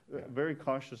very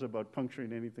cautious about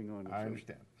puncturing anything on it. I So,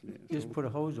 understand. yeah, Just so- put a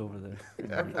hose over there.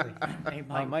 Hey,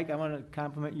 Mike. Mike, I want to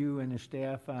compliment you and the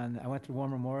staff on, I went to War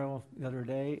Memorial the other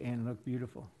day and it looked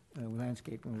beautiful.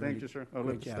 Landscaping. Thank really you, sir. I'll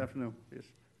great let the job. staff know, yes.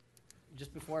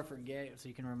 Just before I forget, so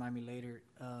you can remind me later,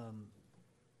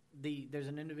 there's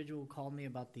an individual who called me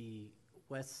about the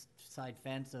west side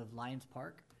fence of Lions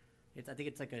Park. I think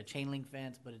it's like a chain link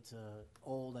fence, but it's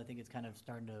old. I think it's kind of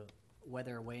starting to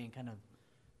weather away and kind of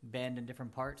bend in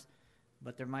different parts.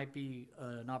 But there might be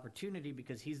an opportunity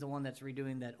because he's the one that's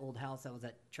redoing that old house that was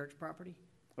at church property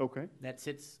Okay, that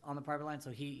sits on the private line.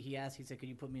 So he asked, he said, could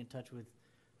you put me in touch with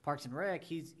Parks and Rec?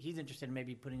 He's interested in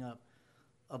maybe putting up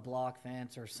a block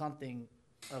fence or something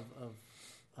of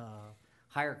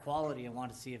higher quality, and want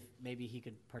to see if maybe he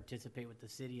could participate with the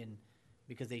city, and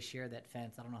because they share that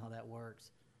fence. I don't know how that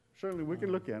works. certainly, we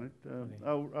can look at it. okay.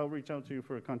 I'll reach out to you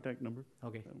for a contact number.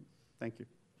 Okay. Thank you.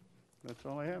 That's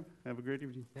all I have. Have a great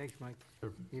evening. Thanks, Mike.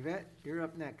 Yvette, you're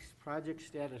up next. Project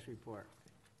status report.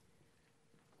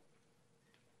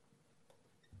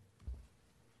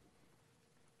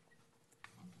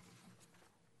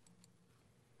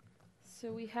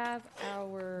 So we have that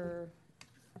one.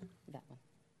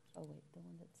 Oh, wait, the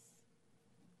one that's,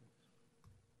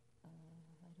 I don't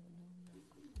know.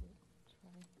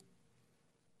 Try.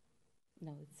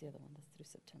 No, it's the other one that's through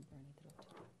September and I through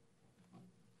October.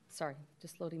 Sorry,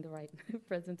 just loading the right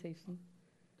presentation.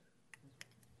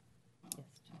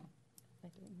 Yes, John. I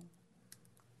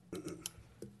don't know.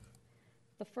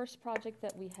 The first project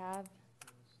that we have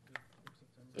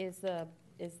is the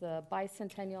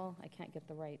bicentennial, I can't get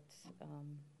the right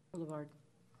Boulevard.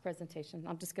 presentation,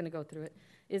 I'm just going to go through it,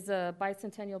 is a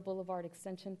bicentennial Boulevard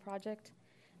extension project.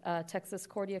 Texas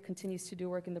Cordia continues to do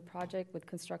work in the project with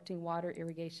constructing water,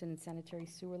 irrigation, and sanitary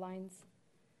sewer lines.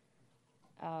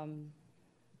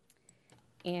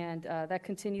 And that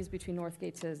continues between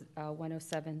Northgate to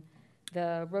 107.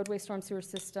 The roadway storm sewer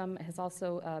system has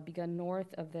also begun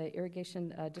north of the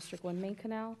Irrigation District 1 main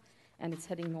canal, and it's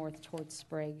heading north towards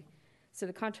Sprague. So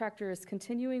the contractor is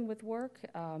continuing with work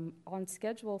on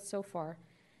schedule so far.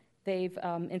 They've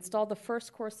installed the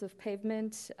first course of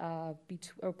pavement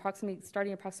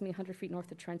starting approximately 100 feet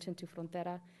north of Trenton to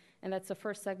Frontera, and that's the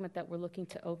first segment that we're looking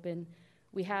to open.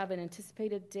 We have an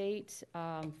anticipated date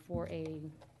for a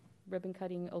ribbon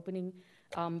cutting opening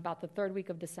about the third week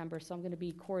of December, so I'm going to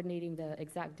be coordinating the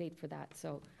exact date for that.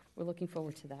 So we're looking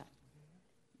forward to that.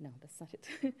 No, that's not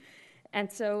it.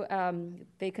 And so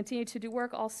they continue to do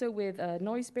work also with a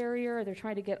noise barrier. They're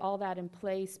trying to get all that in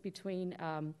place between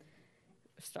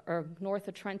north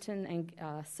of Trenton and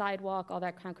sidewalk, all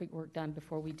that concrete work done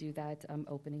before we do that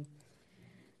opening.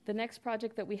 The next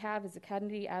project that we have is the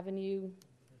Kennedy Avenue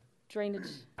drainage.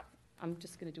 I'm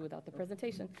just going to do without the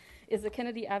presentation. Is the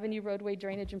Kennedy Avenue roadway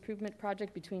drainage improvement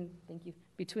project between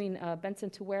Benson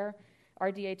to Ware.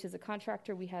 RDH is a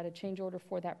contractor. We had a change order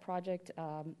for that project.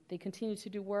 They continue to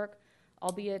do work,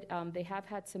 albeit they have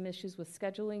had some issues with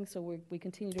scheduling, so we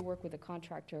continue to work with the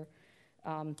contractor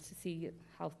to see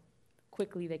how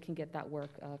quickly they can get that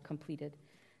work completed.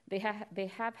 They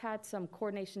have had some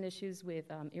coordination issues with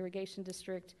irrigation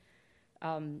district.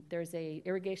 There's a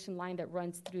irrigation line that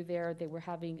runs through there. They were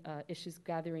having issues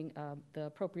gathering the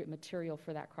appropriate material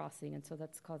for that crossing, and so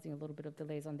that's causing a little bit of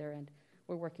delays on their end.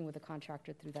 We're working with the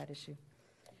contractor through that issue.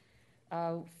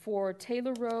 For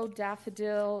Taylor Road,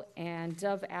 Daffodil, and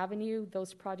Dove Avenue,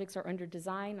 those projects are under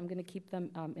design. I'm going to keep them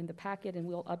in the packet, and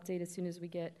we'll update as soon as we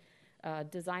get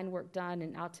design work done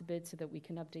and out to bid so that we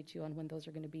can update you on when those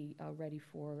are going to be ready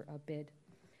for bid.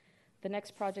 The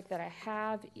next project that I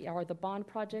have are the bond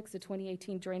projects, the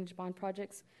 2018 drainage bond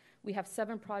projects. We have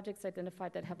 7 projects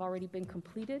identified that have already been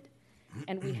completed,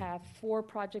 and we have 4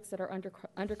 projects that are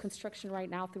under construction right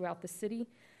now throughout the city.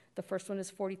 The first one is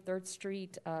 43rd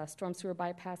Street Storm Sewer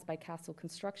Bypass by Castle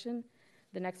Construction.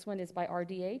 The next one is by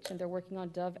RDH, and they're working on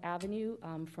Dove Avenue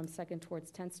from 2nd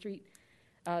towards 10th Street.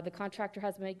 The contractor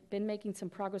has been making some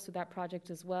progress with that project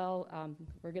as well.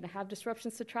 We're going to have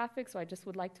disruptions to traffic, so I just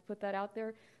would like to put that out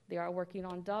there. They are working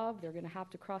on Dove. They're going to have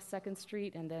to cross 2nd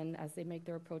Street, and then as they make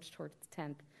their approach towards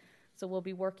 10th. So we'll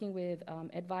be working with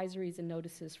advisories and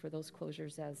notices for those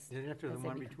closures as Is it after the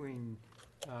one between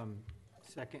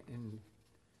Second and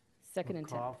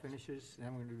McCall 10th. finishes,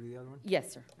 then we're going to do the other one?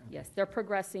 Yes, sir. Yes, they're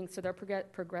progressing. So they're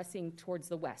progressing towards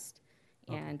the west,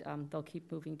 and they'll keep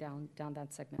moving down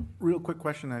that segment. Real quick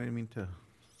question, I didn't mean to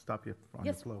stop you on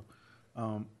your Yes. flow.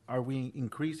 Are we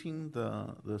increasing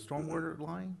the stormwater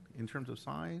line in terms of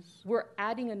size? We're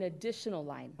adding an additional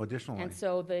line. Additional line? And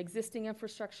so the existing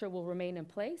infrastructure will remain in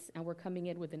place, and we're coming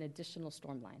in with an additional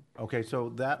storm line. Okay, so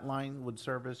that line would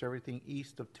service everything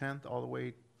east of 10th all the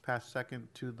way past 2nd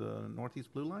to the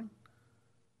northeast blue line?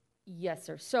 Yes,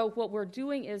 sir. So what we're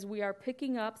doing is we are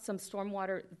picking up some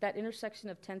stormwater. That intersection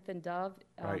of 10th and Dove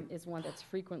Right. is one that's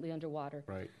frequently underwater.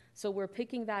 Right. So we're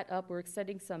picking that up. We're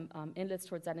extending some inlets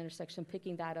towards that intersection,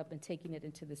 picking that up and taking it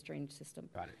into this drainage system.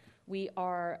 Got it. We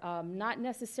are not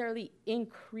necessarily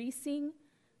increasing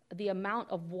the amount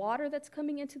of water that's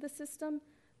coming into the system,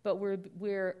 but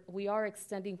we are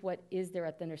extending what is there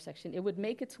at the intersection. It would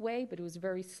make its way, but it was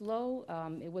very slow.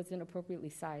 It wasn't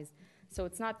appropriately sized. So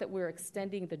it's not that we're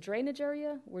extending the drainage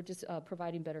area, we're just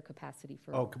providing better capacity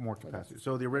for. Oh, more for capacity. those.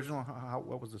 So the original,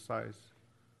 what was the size?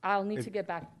 I'll need to get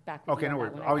back with Okay, you no on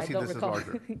that worries. one. Obviously, don't this is recall.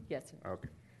 larger. Yes, sir. Okay.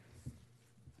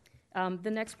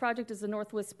 The next project is the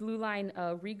Northwest Blue Line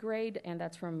regrade, and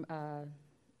that's from,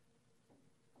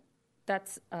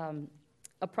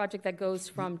 a project that goes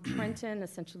from Trenton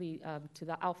essentially to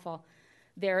the outfall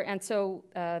there. And so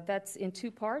that's in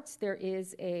 2 parts. There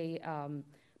is a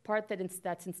part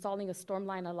that's installing a storm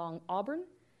line along Auburn,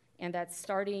 and that's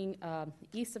starting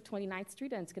east of 29th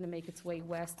Street, and it's going to make its way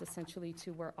west essentially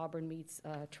to where Auburn meets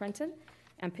Trenton,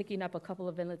 and picking up a couple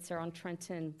of inlets there on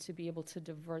Trenton to be able to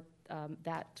divert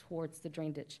that towards the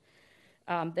drain ditch.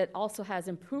 That also has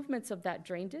improvements of that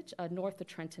drain ditch north of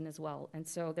Trenton as well. And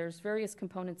so there's various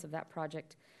components of that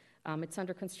project. It's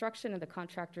under construction, and the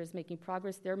contractor is making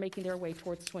progress. They're making their way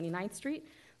towards 29th Street.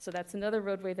 So that's another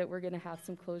roadway that we're going to have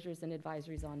some closures and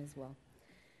advisories on as well.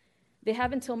 They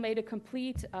have until May to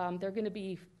complete. They're going to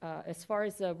be, as far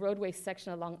as the roadway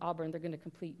section along Auburn, they're going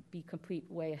to be complete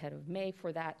way ahead of May.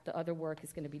 For that, the other work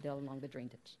is going to be done along the drain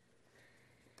ditch.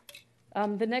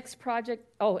 The next project,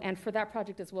 and for that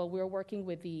project as well, we're working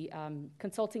with the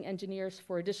consulting engineers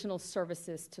for additional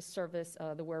services to service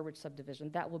the Ware Ridge subdivision.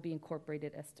 That will be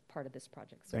incorporated as part of this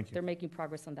project. So Thank you. they're making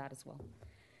progress on that as well.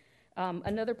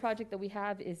 Another project that we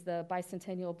have is the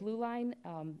Bicentennial Blue Line,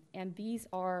 and these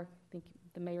are, I think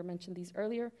the mayor mentioned these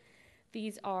earlier.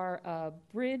 These are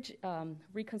bridge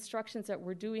reconstructions that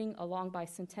we're doing along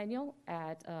Bicentennial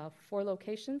at 4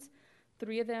 locations.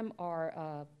 3 of them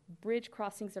are bridge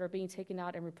crossings that are being taken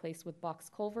out and replaced with box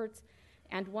culverts,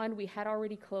 and one we had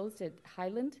already closed at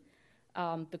Highland.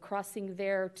 The crossing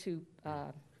there to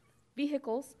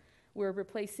vehicles, we're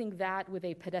replacing that with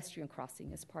a pedestrian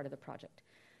crossing as part of the project.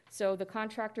 So the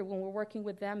contractor, when we're working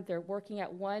with them, they're working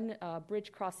at one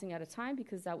bridge crossing at a time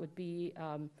because that would be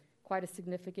quite a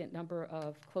significant number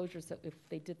of closures that if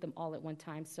they did them all at one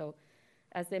time. So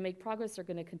as they make progress, they're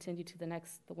going to continue to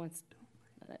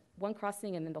one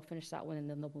crossing, and then they'll finish that one, and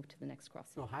then they'll move to the next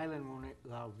crossing. So Highland won't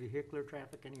allow vehicular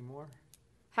traffic anymore?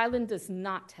 Highland does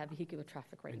not have vehicular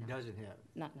traffic right now. It doesn't have?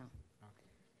 Not now.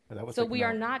 That was So taken we are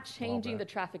out not a while changing the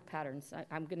back. traffic patterns.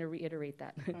 I'm going to reiterate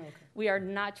that. Oh, okay. We are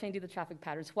not changing the traffic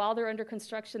patterns. While they're under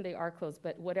construction, they are closed,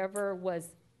 but whatever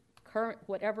was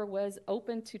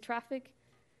open to traffic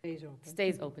Stays open.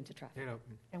 stays open to traffic. Stayed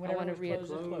open. And I whatever wanna was read-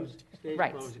 closed is closed. Stays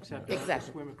Right. closed, except Exactly.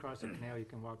 to swim across the canal, you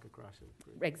can walk across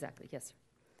it. Exactly, yes,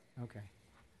 sir. Okay.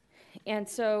 And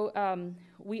so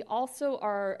we also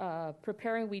are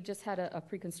preparing, we just had a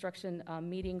pre-construction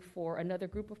meeting for another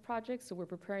group of projects, so we're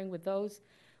preparing with those.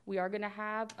 We are going to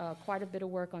have quite a bit of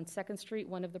work on Second Street.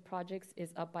 One of the projects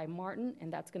is up by Martin,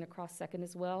 and that's going to cross Second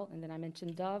as well. And then I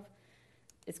mentioned Dove.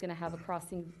 It's going to have a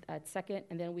crossing at Second,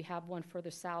 and then we have one further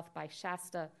south by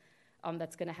Shasta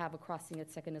that's going to have a crossing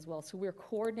at Second as well. So we're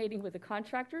coordinating with the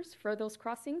contractors for those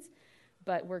crossings,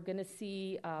 but we're going to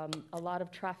see a lot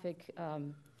of traffic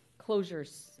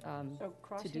closures So to do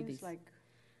crossings these.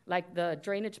 like, The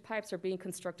drainage pipes are being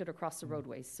constructed across the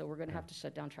roadways, so we're going to have to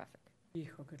shut down traffic.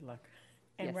 oh, good luck.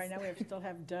 And Yes. right now, we still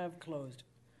have Dove closed.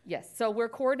 Yes, so we're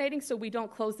coordinating so we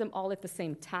don't close them all at the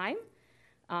same time,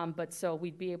 but so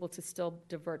we'd be able to still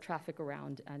divert traffic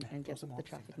around and get them all the at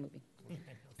the same traffic moving.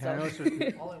 And I also,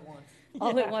 All at once.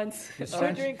 All at once. the Only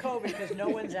sens- during COVID, because no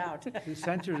one's out. the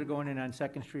sensors are going in on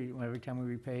Second Street. Every time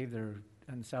we repave, they're,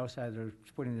 on the south side, they're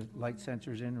putting the light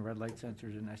sensors in, the red light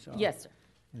sensors in, I saw. Yes, sir.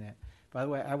 in that. By the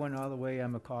way, I went all the way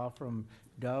on McCall from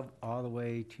Dove all the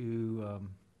way to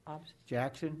Ops.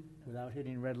 Jackson without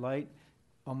hitting red light,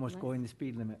 almost Nice. going the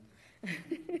speed limit.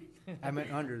 I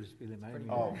meant under the speed limit. I didn't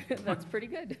mean- Oh, That's pretty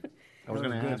good. I was That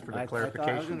gonna good. ask for the I thought I was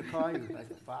clarification. gonna call you. I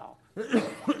said, wow.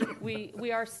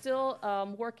 We are still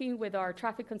working with our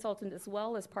traffic consultant as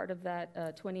well as part of that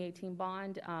 2018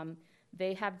 bond.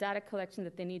 They have data collection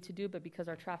that they need to do, but because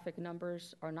our traffic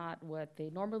numbers are not what they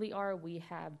normally are, we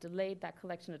have delayed that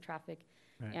collection of traffic.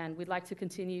 Right. And we'd like to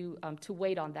continue to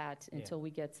wait on that until we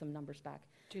get some numbers back.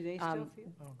 Do they still Um,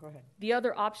 feel, oh, go ahead. The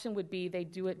other option would be they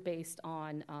do it based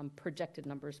on projected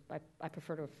numbers. I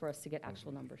prefer for us to get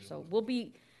actual numbers. So we'll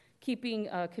be keeping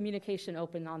communication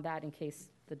open on that in case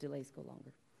the delays go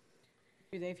longer.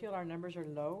 Do they feel our numbers are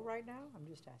low right now? I'm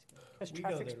just asking. Because We know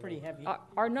traffic's they're pretty low. heavy.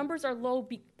 Our numbers are low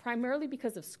primarily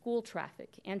because of school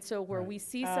traffic. And so where Right. we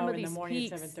see some of In the these morning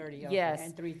at peaks. 7:30, okay, Yes.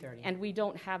 and 3:30. And we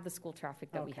don't have the school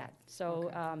traffic that we Okay. had. So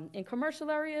Okay. in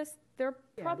commercial areas, they're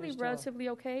they're probably still- relatively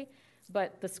okay,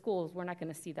 but the schools, we're not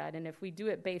going to see that. And if we do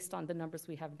it based on the numbers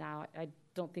we have now, I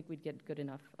don't think we'd get good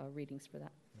enough readings for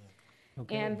that.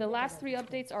 Okay. And the last three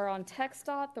updates are on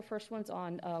TxDOT. The first one's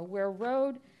on Ware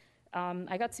Road.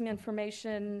 I got some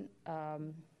information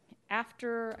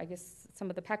after, I guess, some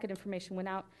of the packet information went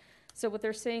out. So what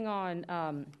they're saying on,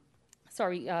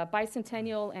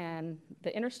 Bicentennial and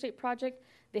the Interstate Project,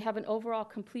 they have an overall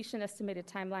completion estimated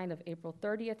timeline of April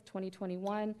 30th,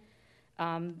 2021.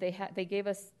 They gave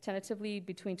us tentatively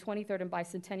between 23rd and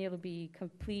Bicentennial to be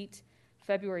complete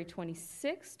February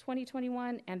 26th,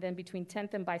 2021, and then between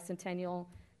 10th and Bicentennial,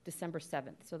 December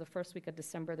 7th. So the first week of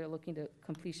December, they're looking to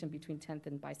completion between 10th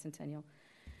and Bicentennial.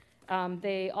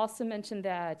 They also mentioned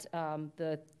that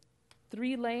the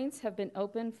 3 lanes have been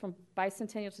opened from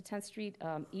Bicentennial to 10th Street,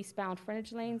 eastbound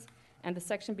frontage lanes, and the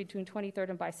section between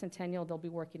 23rd and Bicentennial, they'll be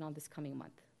working on this coming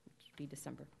month, which will be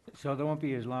December. So there won't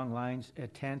be as long lines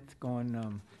at 10th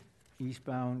going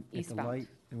eastbound at the Eastbound. light?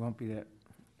 There won't be that,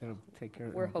 that'll take care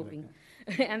of it. We're hoping.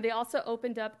 And they also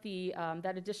opened up the,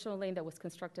 that additional lane that was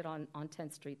constructed on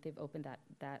 10th Street. They've opened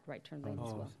that right turn lane as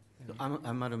Oh, well.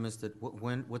 I might have missed it.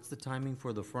 What's the timing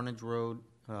for the frontage road,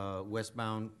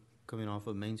 westbound coming off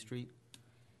of Main Street?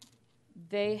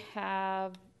 They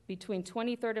have between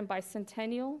 23rd and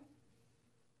Bicentennial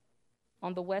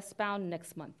on the westbound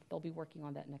next month. They'll be working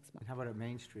on that next month. How about at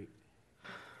Main Street?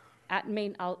 At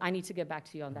Main, I need to get back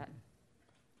to you on that.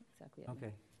 Exactly. at Main.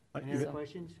 Okay. Any other So-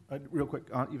 questions? Real quick,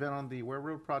 Yvette, on the Ware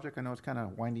Road project, I know it's kind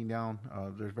of winding down.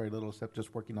 There's very little except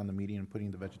just working on the median and putting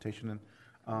the vegetation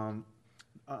in.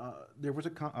 There was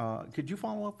could you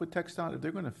follow up with TxDOT if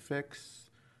they're going to fix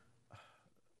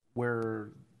where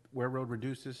Road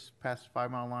reduces past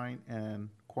 5 Mile Line and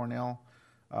Cornell?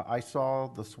 I saw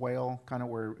the swale kind of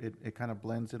where it kind of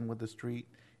blends in with the street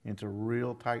into a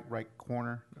real tight right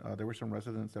corner. There were some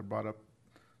residents that brought up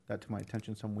that to my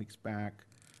attention some weeks back.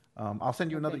 I'll send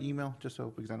you another Okay. email, just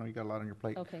so, because I know you got a lot on your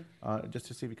plate. Okay. Just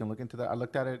to see if you can look into that. I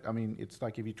looked at it, I mean, it's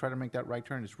like if you try to make that right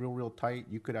turn, it's real tight.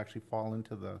 You could actually fall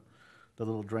into the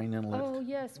little drain inlet. Oh,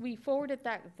 yes, we forwarded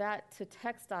that to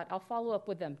TxDOT. I'll follow up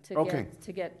with them to Okay.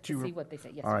 to see what they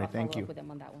say. Yes, All right, I'll thank follow you. up with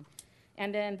them on that one.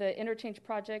 And then the interchange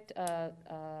project,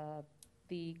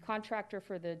 the contractor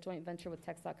for the joint venture with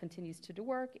TxDOT continues to do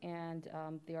work, and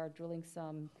they are drilling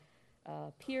some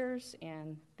piers,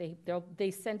 and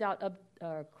they send out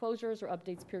closures or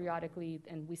updates periodically,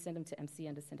 and we send them to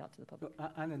MCN to send out to the public.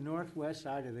 On the northwest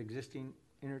side of the existing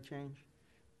interchange,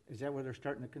 is that where they're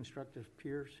starting to construct the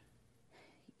piers?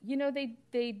 You know, they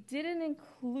didn't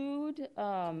include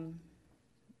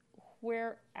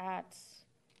where at,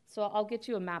 so I'll get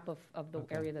you a map of the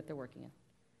Okay. area that they're working in.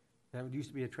 That used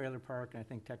to be a trailer park, and I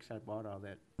think TxDOT bought all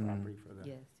that property for them.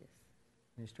 Yes.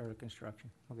 They started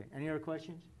construction. Okay, any other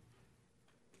questions?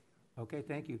 Okay,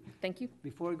 thank you. Thank you.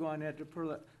 Before we go on that,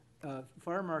 Perla,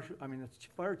 fire marshal, the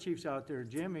fire chief's out there.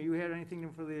 Jim, you had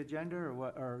anything for the agenda, or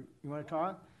what, or you want to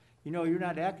talk? You know, you're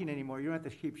not acting anymore. You don't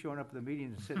have to keep showing up at the meeting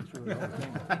and sitting through the whole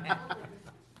thing.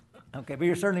 Okay, but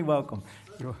you're certainly welcome.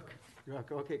 You're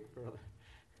welcome. Okay, Perla.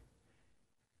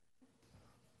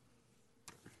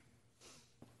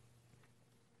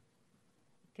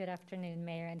 Good afternoon,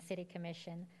 Mayor and City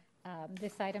Commission.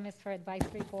 This item is for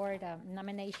Advisory Board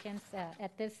nominations.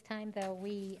 At this time, though,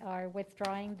 we are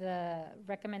withdrawing the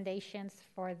recommendations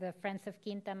for the Friends of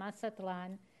Quinta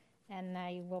Mazatlan, and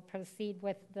I will proceed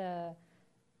with the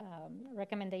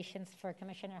recommendations for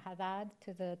Commissioner Haddad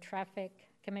to the Traffic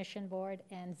Commission Board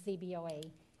and ZBOA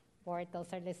Board. Those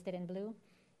are listed in blue.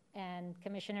 And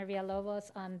Commissioner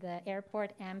Villalobos on the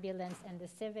Airport, Ambulance, and the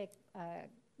Civic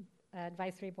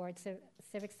Advisory Board,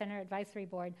 Civic Center Advisory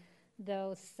Board.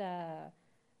 Those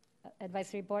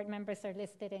advisory board members are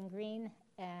listed in green,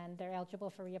 and they're eligible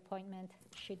for reappointment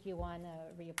should you want to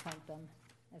reappoint them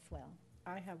as well.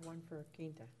 I have one for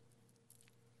Quinta.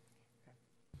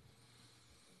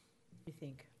 What do you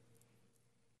think?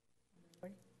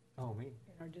 Oh, me?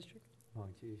 In our district? Oh,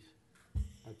 jeez.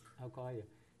 I'll call you.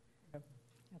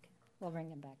 Okay, we'll bring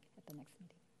them back at the next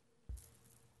meeting.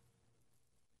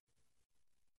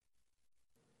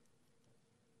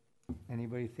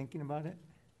 Anybody thinking about it?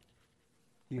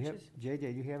 You have,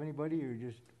 JJ, you have anybody, or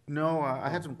just? No, I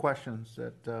had some questions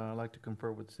that I'd like to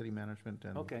confer with city management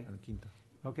and Okay. and Quinta.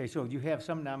 Okay, so you have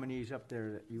some nominees up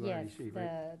there that you already Yes, see, right?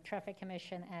 the Traffic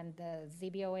Commission and the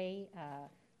ZBOA,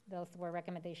 those were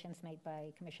recommendations made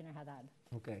by Commissioner Haddad.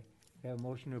 Okay. Have a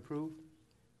motion to approve?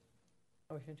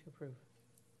 Motion to approve.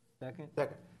 Second?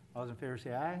 Second. All those in favor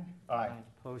say aye. Aye.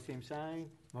 Opposed, same sign.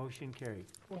 Motion carried.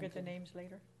 We'll Thank get the you. names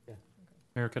later.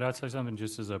 Mayor, could I say something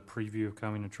just as a preview of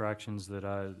coming attractions that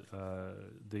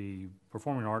the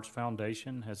Performing Arts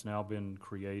Foundation has now been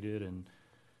created, and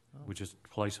with just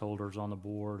placeholders on the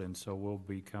board, and so we'll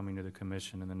be coming to the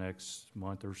commission in the next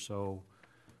month or so,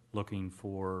 looking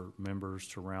for members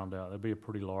to round out. It'll be a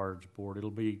pretty large board.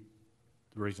 It'll be,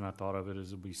 the reason I thought of it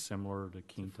is it'll be similar to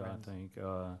Quinta, I think,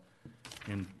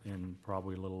 and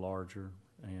probably a little larger.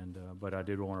 And, but I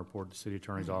did want to report the city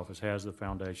attorney's office has the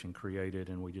foundation created,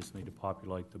 and we just need to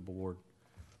populate the board.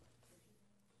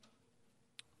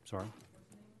 Sorry?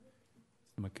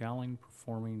 The McAllen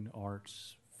Performing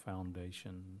Arts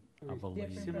Foundation, I believe.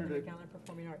 Different from the McAllen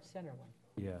Performing Arts Center one.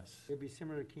 Yes. It'd be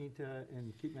similar to Quinta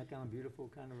and Keep McAllen Beautiful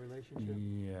kind of relationship?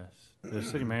 Yes. The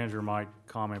city manager might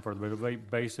comment further, but it'll be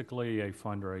basically a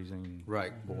fundraising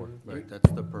board. Right,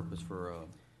 that's the purpose for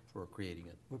creating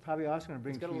it. We're probably also going to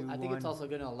bring to you I think it's one- also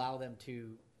gonna allow them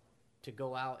to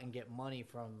go out and get money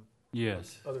from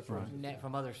Yes. Other right.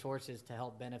 from other sources to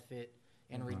help benefit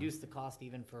and Mhm. reduce the cost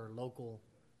even for local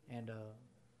and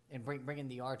bring in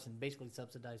the arts and basically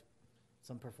subsidize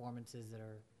some performances that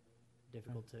are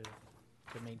difficult to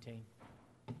maintain.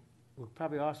 We're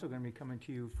probably also going to be coming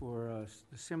to you for a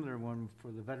similar one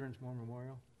for the Veterans War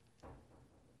Memorial.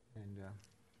 And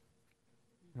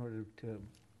in order to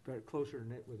get closer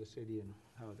knit with the city and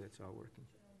how that's all working.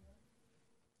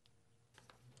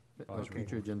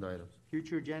 Future agenda items.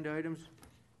 Future agenda items?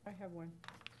 I have one.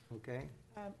 Okay.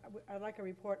 I'd like a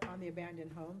report on the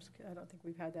abandoned homes. I don't think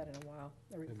we've had that in a while,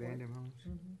 a report. Abandoned homes?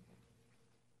 Mhm.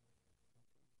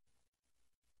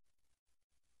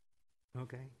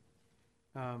 Okay.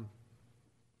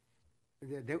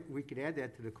 We could add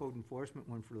that to the code enforcement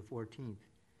one for the 14th.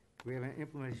 We have an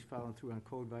implementation following through on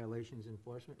code violations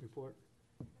enforcement report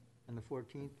on the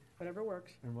 14th. Whatever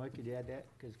works. And Mike, could you add that?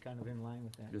 Because it's kind of in line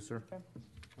with that. Yes, sir.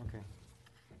 Okay.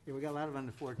 Yeah, we got a lot of on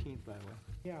the 14th, by the way.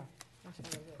 Yeah, that's how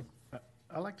it is.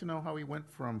 I'd like to know how he went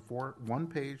from 1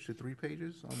 page to 3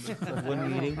 pages on this.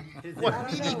 One meeting? One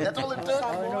meeting, that's all it took?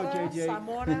 I don't know, JJ.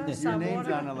 Samora, Your name's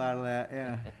Samora. on a lot of that,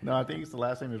 yeah. No, I think it's the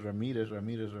last name is Ramirez.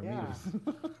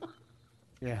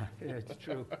 Yeah, it's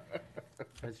true.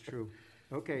 That's true.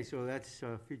 Okay, so that's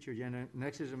future agenda.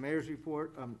 Next is the mayor's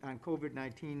report on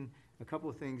COVID-19. A couple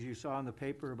of things you saw in the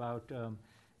paper about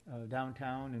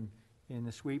downtown and in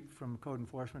the sweep from Code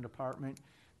Enforcement Department.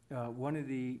 One of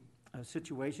the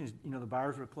situations, you know, the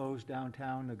bars were closed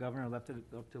downtown. The governor left it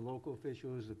up to local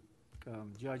officials. The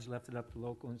judge left it up to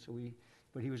local, and so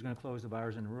but he was going to close the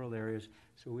bars in rural areas.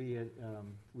 So we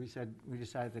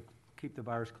decided to keep the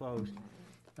bars closed.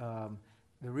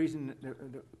 The reason,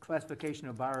 the classification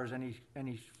of bars,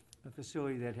 any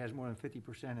facility that has more than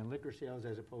 50% in liquor sales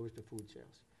as opposed to food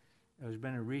sales. There's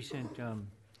been a recent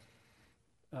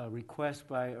request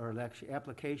or actually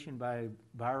application by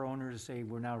bar owners to say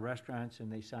we're now restaurants,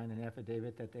 and they sign an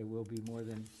affidavit that they will be more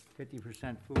than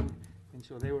 50% food, and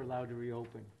so they were allowed to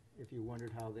reopen. If you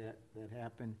wondered how that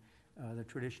happened, the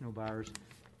traditional bars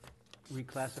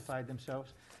reclassified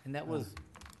themselves. And that was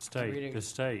The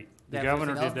state. The That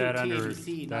governor was an did that L through under,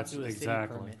 TABC, not that's through a city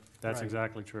exactly, permit. that's Right.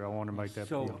 exactly true. I wanted to make that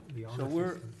So, clear. so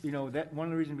we're, you know, that, one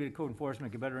of the reasons we did code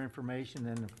enforcement, get better information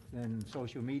than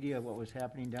social media, what was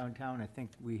happening downtown. I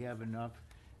think we have enough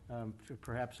to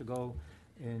perhaps to go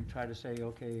and try to say,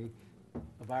 okay,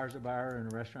 a bar's a bar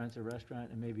and a restaurant's a restaurant,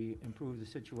 and maybe improve the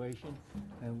situation.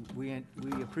 And we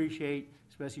appreciate,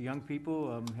 especially young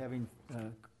people, having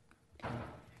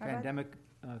pandemic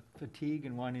fatigue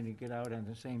and wanting to get out. On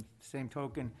the same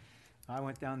token, I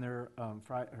went down there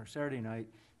Saturday night,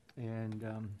 and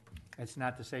it's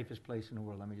not the safest place in the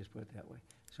world, let me just put it that way.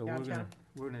 So Gotcha.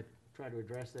 we're gonna try to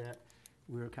address that.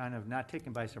 We were kind of not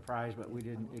taken by surprise, but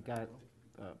it got,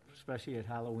 especially at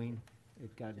Halloween,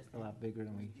 it got a lot bigger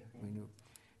than we knew.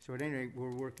 So at any rate,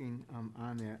 we're working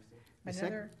on that. The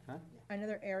sec-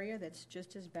 Another area that's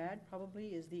just as bad probably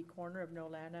is the corner of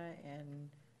Nolana and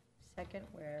Second,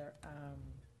 where,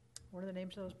 what are the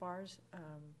names of those bars?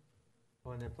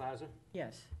 Oh, in the plaza?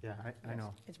 Yes. Yeah, I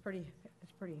know. It's pretty,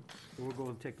 We'll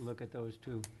go take a look at those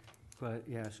too. But,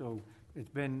 yeah, so it's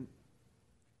been,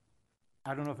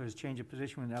 I don't know if it was a change of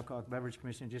position when the Alcoholic Beverage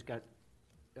Commission, just got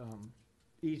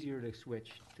easier to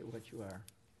switch to what you are,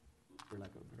 for lack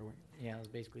of a better way. Yeah, it was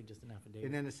basically just an affidavit.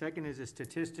 And then the second is the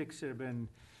statistics that have been,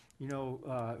 you know,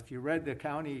 if you read the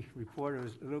county report, it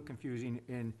was a little confusing,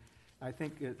 and I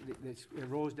think it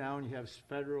rolls down, you have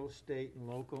federal, state, and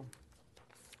local.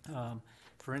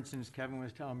 For instance, Kevin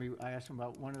was telling me, I asked him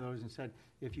about one of those and said,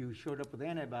 if you showed up with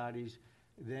antibodies,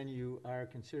 then you are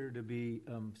considered to be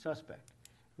suspect.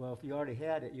 Well, if you already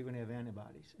had it, you're gonna have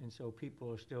antibodies, and so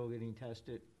people are still getting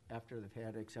tested after they've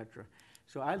had it, et cetera.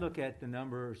 So I look at the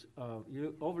numbers,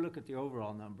 you overlook at the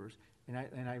overall numbers, and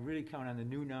I really count on the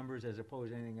new numbers as opposed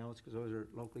to anything else, because those are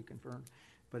locally confirmed.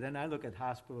 But then I look at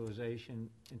hospitalization,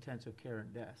 intensive care,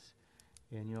 and deaths.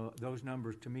 And, you know, those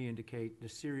numbers to me indicate the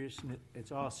seriousness,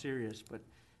 it's all serious, but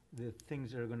the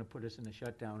things that are gonna put us in the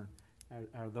shutdown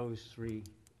are those three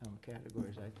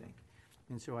categories, I think.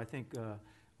 And so I think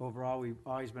overall, we've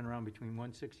always been around between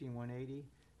 160 and 180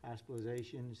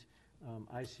 hospitalizations,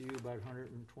 ICU about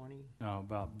 120. No,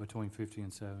 about between 50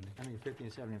 and 70. I mean, 50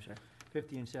 and 70, I'm sorry.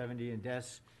 50 and 70, and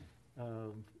deaths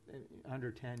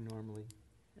under 10 normally.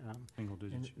 Single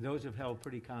digits. And those have held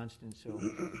pretty constant, so,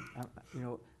 you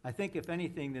know, I think if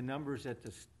anything, the numbers that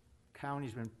the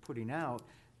county's been putting out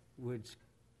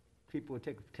people would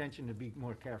take attention to be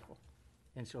more careful.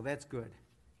 And so that's good.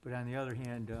 But on the other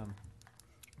hand,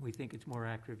 we think it's more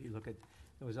accurate if you look at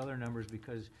those other numbers,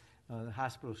 because the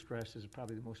hospital stress is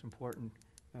probably the most important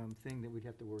thing that we'd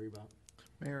have to worry about.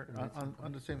 Mayor,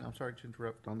 on the same, I'm sorry to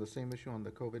interrupt, on the same issue on the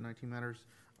COVID-19 matters,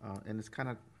 and it's kind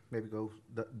of maybe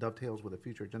dovetails with a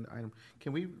future agenda item.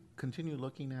 Can we continue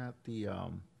looking at the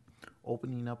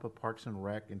opening up of Parks and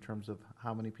Rec in terms of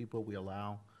how many people we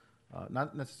allow?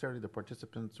 Not necessarily the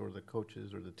participants or the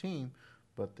coaches or the team,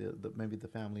 but maybe the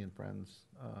family and friends.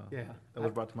 Yeah. That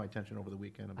was brought to my attention over the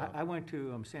weekend about. I went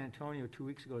to San Antonio 2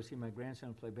 weeks ago to see my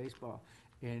grandson play baseball,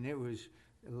 and it was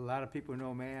a lot of people,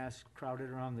 no masks, crowded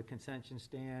around the concession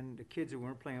stand. The kids that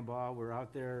weren't playing ball were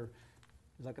out there. It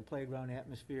was like a playground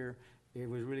atmosphere. It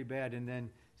was really bad. And then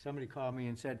somebody called me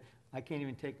and said, I can't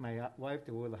even take my wife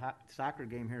to a soccer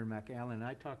game here in McAllen. And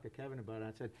I talked to Kevin about it.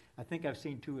 I said, I think I've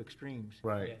seen two extremes.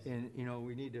 Right. Yes. And, you know,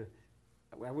 we need to,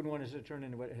 I wouldn't want us to turn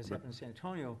into what has happened in San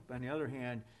Antonio. But on the other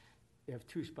hand, if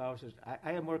two spouses,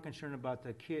 I have more concern about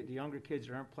the younger kids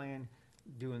that aren't playing,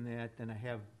 doing that, than I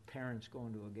have parents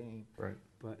going to a game. Right.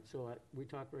 But, so we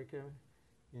talked, right, Kevin?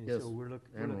 And Yes. so we're looking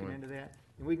And into that.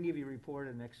 And we can give you a report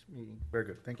at the next meeting. Very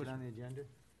good. Thank you, Put sir. on the agenda.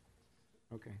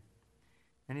 Okay.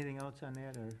 Anything else on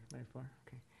that, or,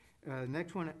 okay.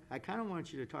 Next one, I kind of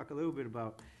want you to talk a little bit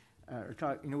about,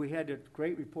 we had the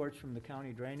great reports from the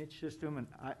county drainage system, and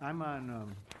I'm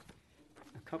on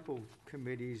a couple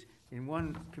committees. In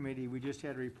one committee, we just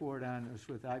had a report on, it was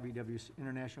with IBW,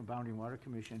 International Boundary and Water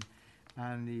Commission,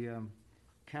 on the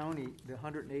county, the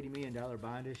 $180 million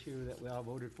bond issue that we all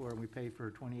voted for, and we paid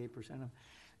for 28% of.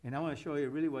 And I want to show you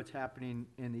really what's happening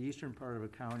in the eastern part of the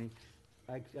county.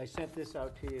 I sent this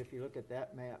out to you. If you look at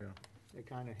that map, it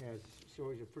kind of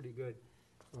shows you pretty good.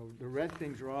 The red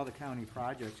things are all the county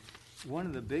projects. One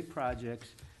of the big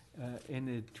projects in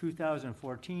the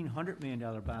 2014 $100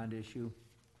 million bond issue,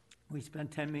 we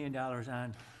spent $10 million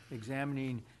on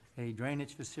examining a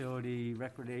drainage facility,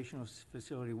 recreational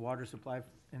facility, water supply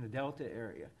in the Delta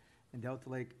area, in Delta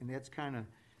Lake, and that's kind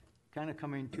of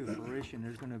coming to fruition.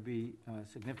 There's going to be a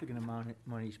significant amount of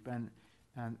money spent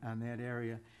on that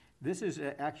area. This is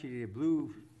actually a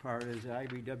blue part is the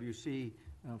IBWC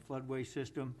floodway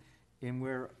system,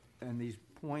 and these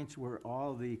points where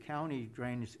all the county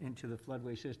drains into the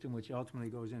floodway system, which ultimately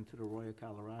goes into the Arroyo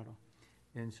Colorado.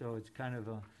 And so it's kind of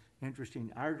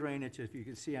interesting. Our drainage, if you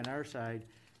can see on our side,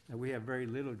 we have very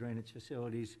little drainage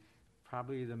facilities.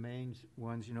 Probably the main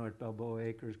ones, at Balboa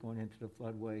Acres going into the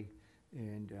floodway,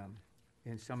 and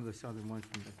some of the southern ones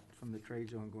from the trade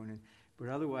zone going in. But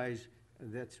otherwise,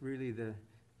 that's really the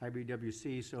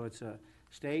IBWC. So it's a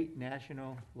state,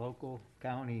 national, local,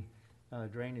 county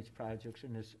drainage projects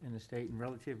in the state, and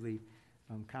relatively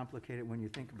complicated when you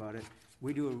think about it.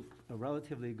 We do a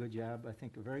relatively good job, I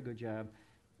think a very good job,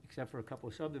 except for a couple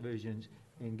of subdivisions,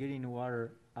 in getting the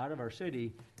water out of our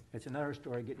city. It's another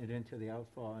story getting it into the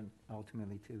outfall and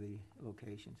ultimately to the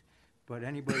locations. But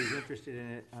anybody who's interested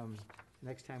in it,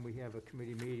 next time we have a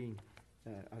committee meeting,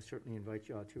 I'll certainly invite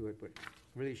you all to it. But it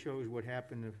really shows what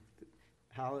happened.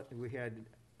 How we had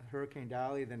Hurricane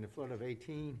Dolly, then the flood of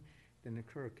 18, then the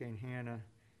Hurricane Hannah,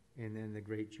 and then the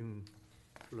Great June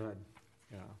flood,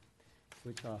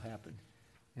 which all happened.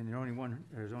 And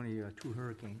there's only 2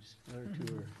 hurricanes. The other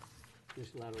 2 are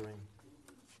just a lot of rain.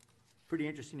 Pretty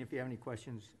interesting. If you have any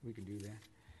questions, we can do that.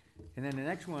 And then the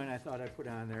next one I thought I'd put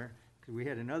on there, because we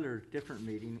had another different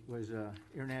meeting, was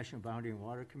International Boundary and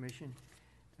Water Commission.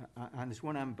 On this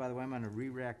one, by the way, I'm on a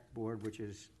RERAC board, which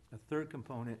is a third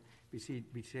component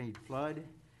between flood,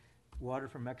 water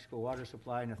from Mexico water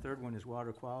supply, and the third one is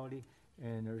water quality.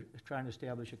 And they're trying to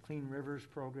establish a clean rivers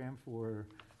program for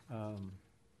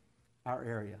our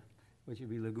area, which would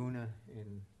be Laguna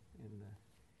and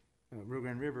the Rio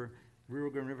Grande River. Rio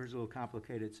Grande River is a little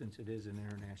complicated since it is an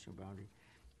international boundary.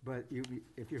 But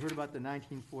if you heard about the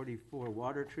 1944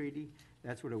 Water Treaty,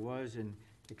 that's what it was, and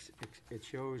it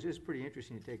shows, it's pretty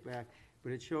interesting to take back,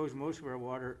 but it shows most of our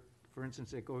water, for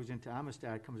instance, that goes into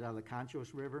Amistad, comes out of the Conchos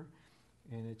River,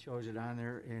 and it shows it on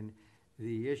there. And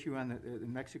the issue on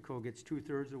Mexico gets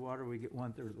 2/3 of the water, we get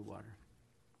 1/3 of the water.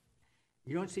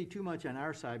 You don't see too much on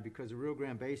our side because the Rio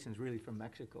Grande Basin is really from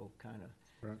Mexico, kind of.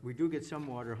 Right. We do get some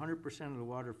water. 100% of the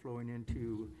water flowing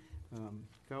into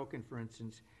Falcon, for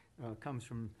instance, comes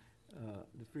from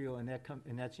the Frio, and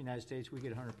that's the United States. We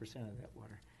get 100% of that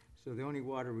water. So the only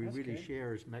water we really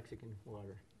share is Mexican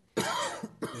water.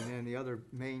 And then the other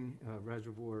main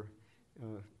reservoir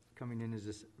coming in is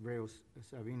this Rio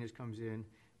Sabinas comes in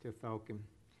to Falcon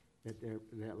at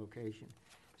that location.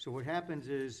 So what happens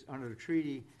is, under the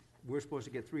treaty, we're supposed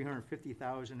to get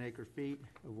 350,000 acre-feet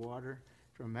of water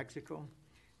from Mexico,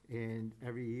 and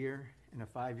every year in a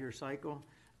 5-year cycle,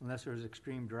 unless there's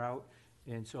extreme drought.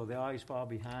 And so they always fall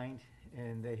behind,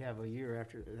 and they have a year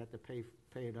after they have to pay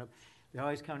it up. They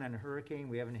always count on a hurricane.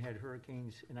 We haven't had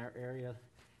hurricanes in our area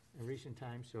in recent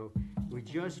times. So we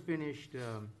just finished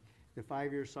the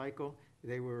 5-year cycle.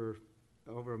 They were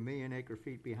over 1 million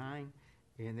acre-feet behind,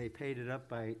 and they paid it up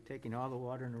by taking all the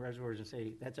water in the reservoirs and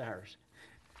say, that's ours.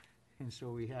 And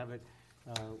so we have it,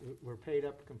 we're paid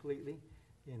up completely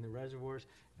in the reservoirs.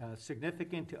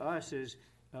 Significant to us is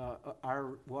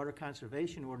our water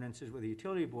conservation ordinances with the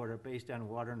utility board are based on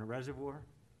water in the reservoir.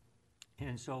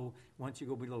 And so once you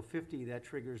go below 50, that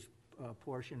triggers a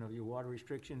portion of your water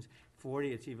restrictions.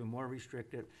 40, it's even more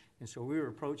restrictive. And so we were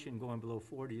approaching going below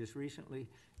 40 just recently,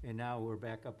 and now we're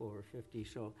back up over 50.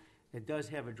 So it does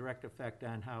have a direct effect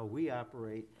on how we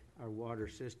operate our water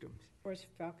systems. Where's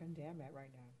Falcon Dam at right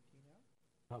now? Do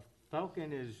you know?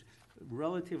 Falcon is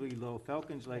relatively low.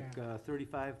 Falcon's like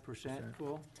 35%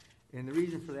 full. And the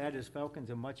reason for that is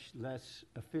Falcon's a much less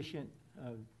efficient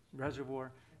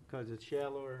reservoir because it's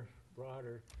shallower,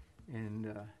 broader,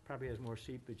 and probably has more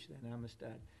seepage than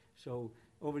Amistad. So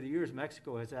over the years,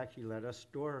 Mexico has actually let us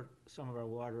store some of our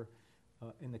water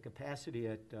in the capacity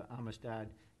at Amistad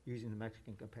using the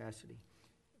Mexican capacity.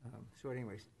 So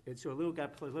anyways, so a little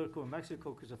got political in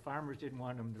Mexico because the farmers didn't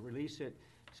want them to release it,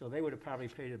 so they would have probably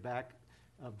paid it back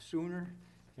sooner.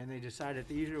 And they decided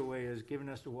the easier way is giving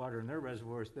us the water in their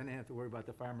reservoirs, then they have to worry about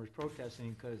the farmers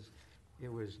protesting because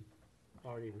it was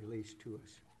already released to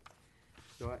us.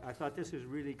 So I thought this is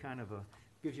really kind of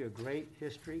gives you a great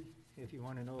history if you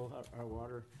want to know our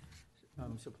water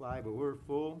supply, but we're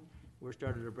full. We're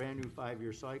started a brand new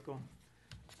 5-year cycle,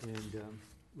 and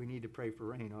we need to pray for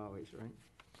rain always, right?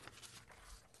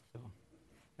 So,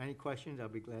 any questions, I'll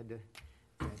be glad to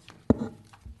answer.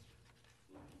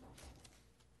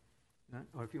 None?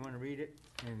 Or if you want to read it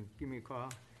and give me a call,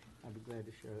 I'll be glad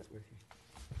to share that with you.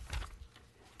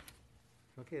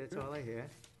 Okay, that's all I had.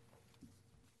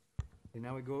 And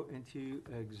now we go into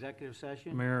executive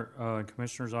session. Mayor,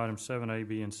 Commissioners, items 7A,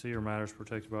 B, and C are matters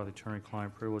protected by the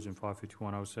attorney-client privilege in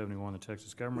 551-071 of the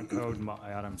Texas Government Code.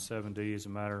 Item 7D is a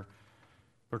matter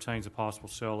pertains to possible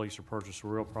sale, lease, or purchase of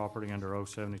real property under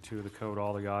 072 of the code.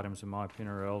 All the items, in my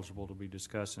opinion, are eligible to be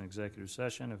discussed in executive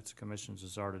session. If it's the Commission's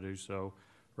desire to do so,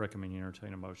 recommend you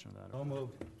entertain a motion of that. So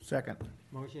moved. Second.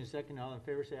 Motion second, all in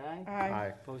favor, say aye.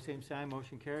 Aye. Opposed, same sign,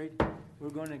 motion carried. We're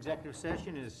going to executive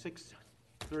session, it is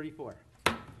 6:34.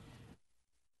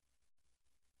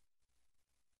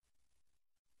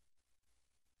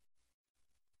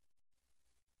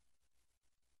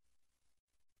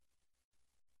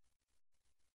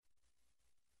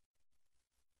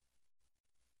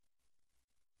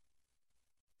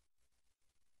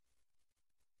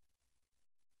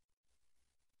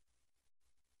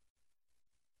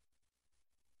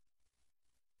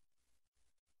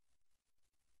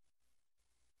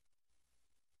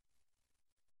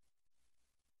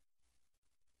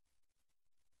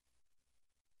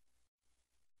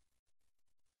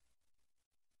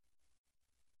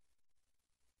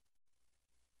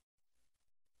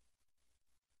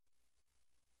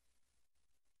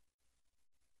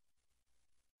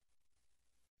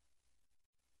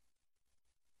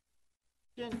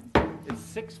 It's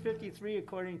 6:53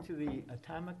 according to the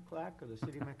atomic clock of the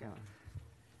city of McAllen.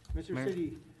 Mr. Mayor.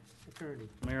 City Attorney.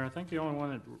 Mayor, I think the only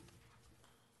one that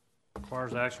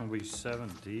requires action will be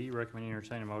 7D, recommend you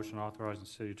entertain a motion authorizing the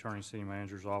city attorney, city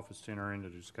manager's office to enter into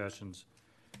discussions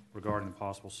regarding the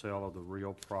possible sale of the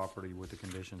real property with the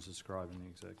conditions described in the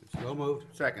executive session. So moved.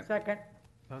 Second. Second.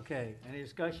 Okay, any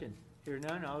discussion? Hear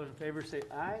none, all those in favor say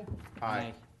aye.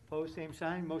 Aye. Opposed, same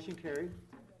sign, motion carried.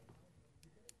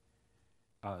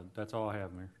 That's all I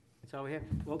have, Mayor. That's all we have.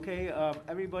 Okay,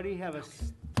 everybody have a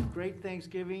great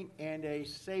Thanksgiving and a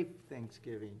safe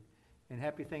Thanksgiving. And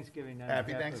happy Thanksgiving. on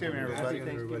Happy behalf of Thanksgiving, everybody.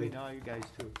 everybody. Happy Thanksgiving to all you guys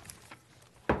too.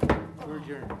 We're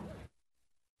adjourned.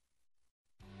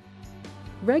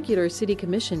 Regular City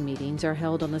Commission meetings are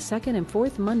held on the second and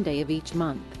fourth Monday of each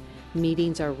month.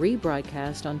 Meetings are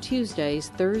rebroadcast on Tuesdays,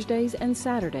 Thursdays, and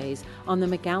Saturdays on the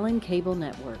McAllen Cable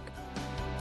Network.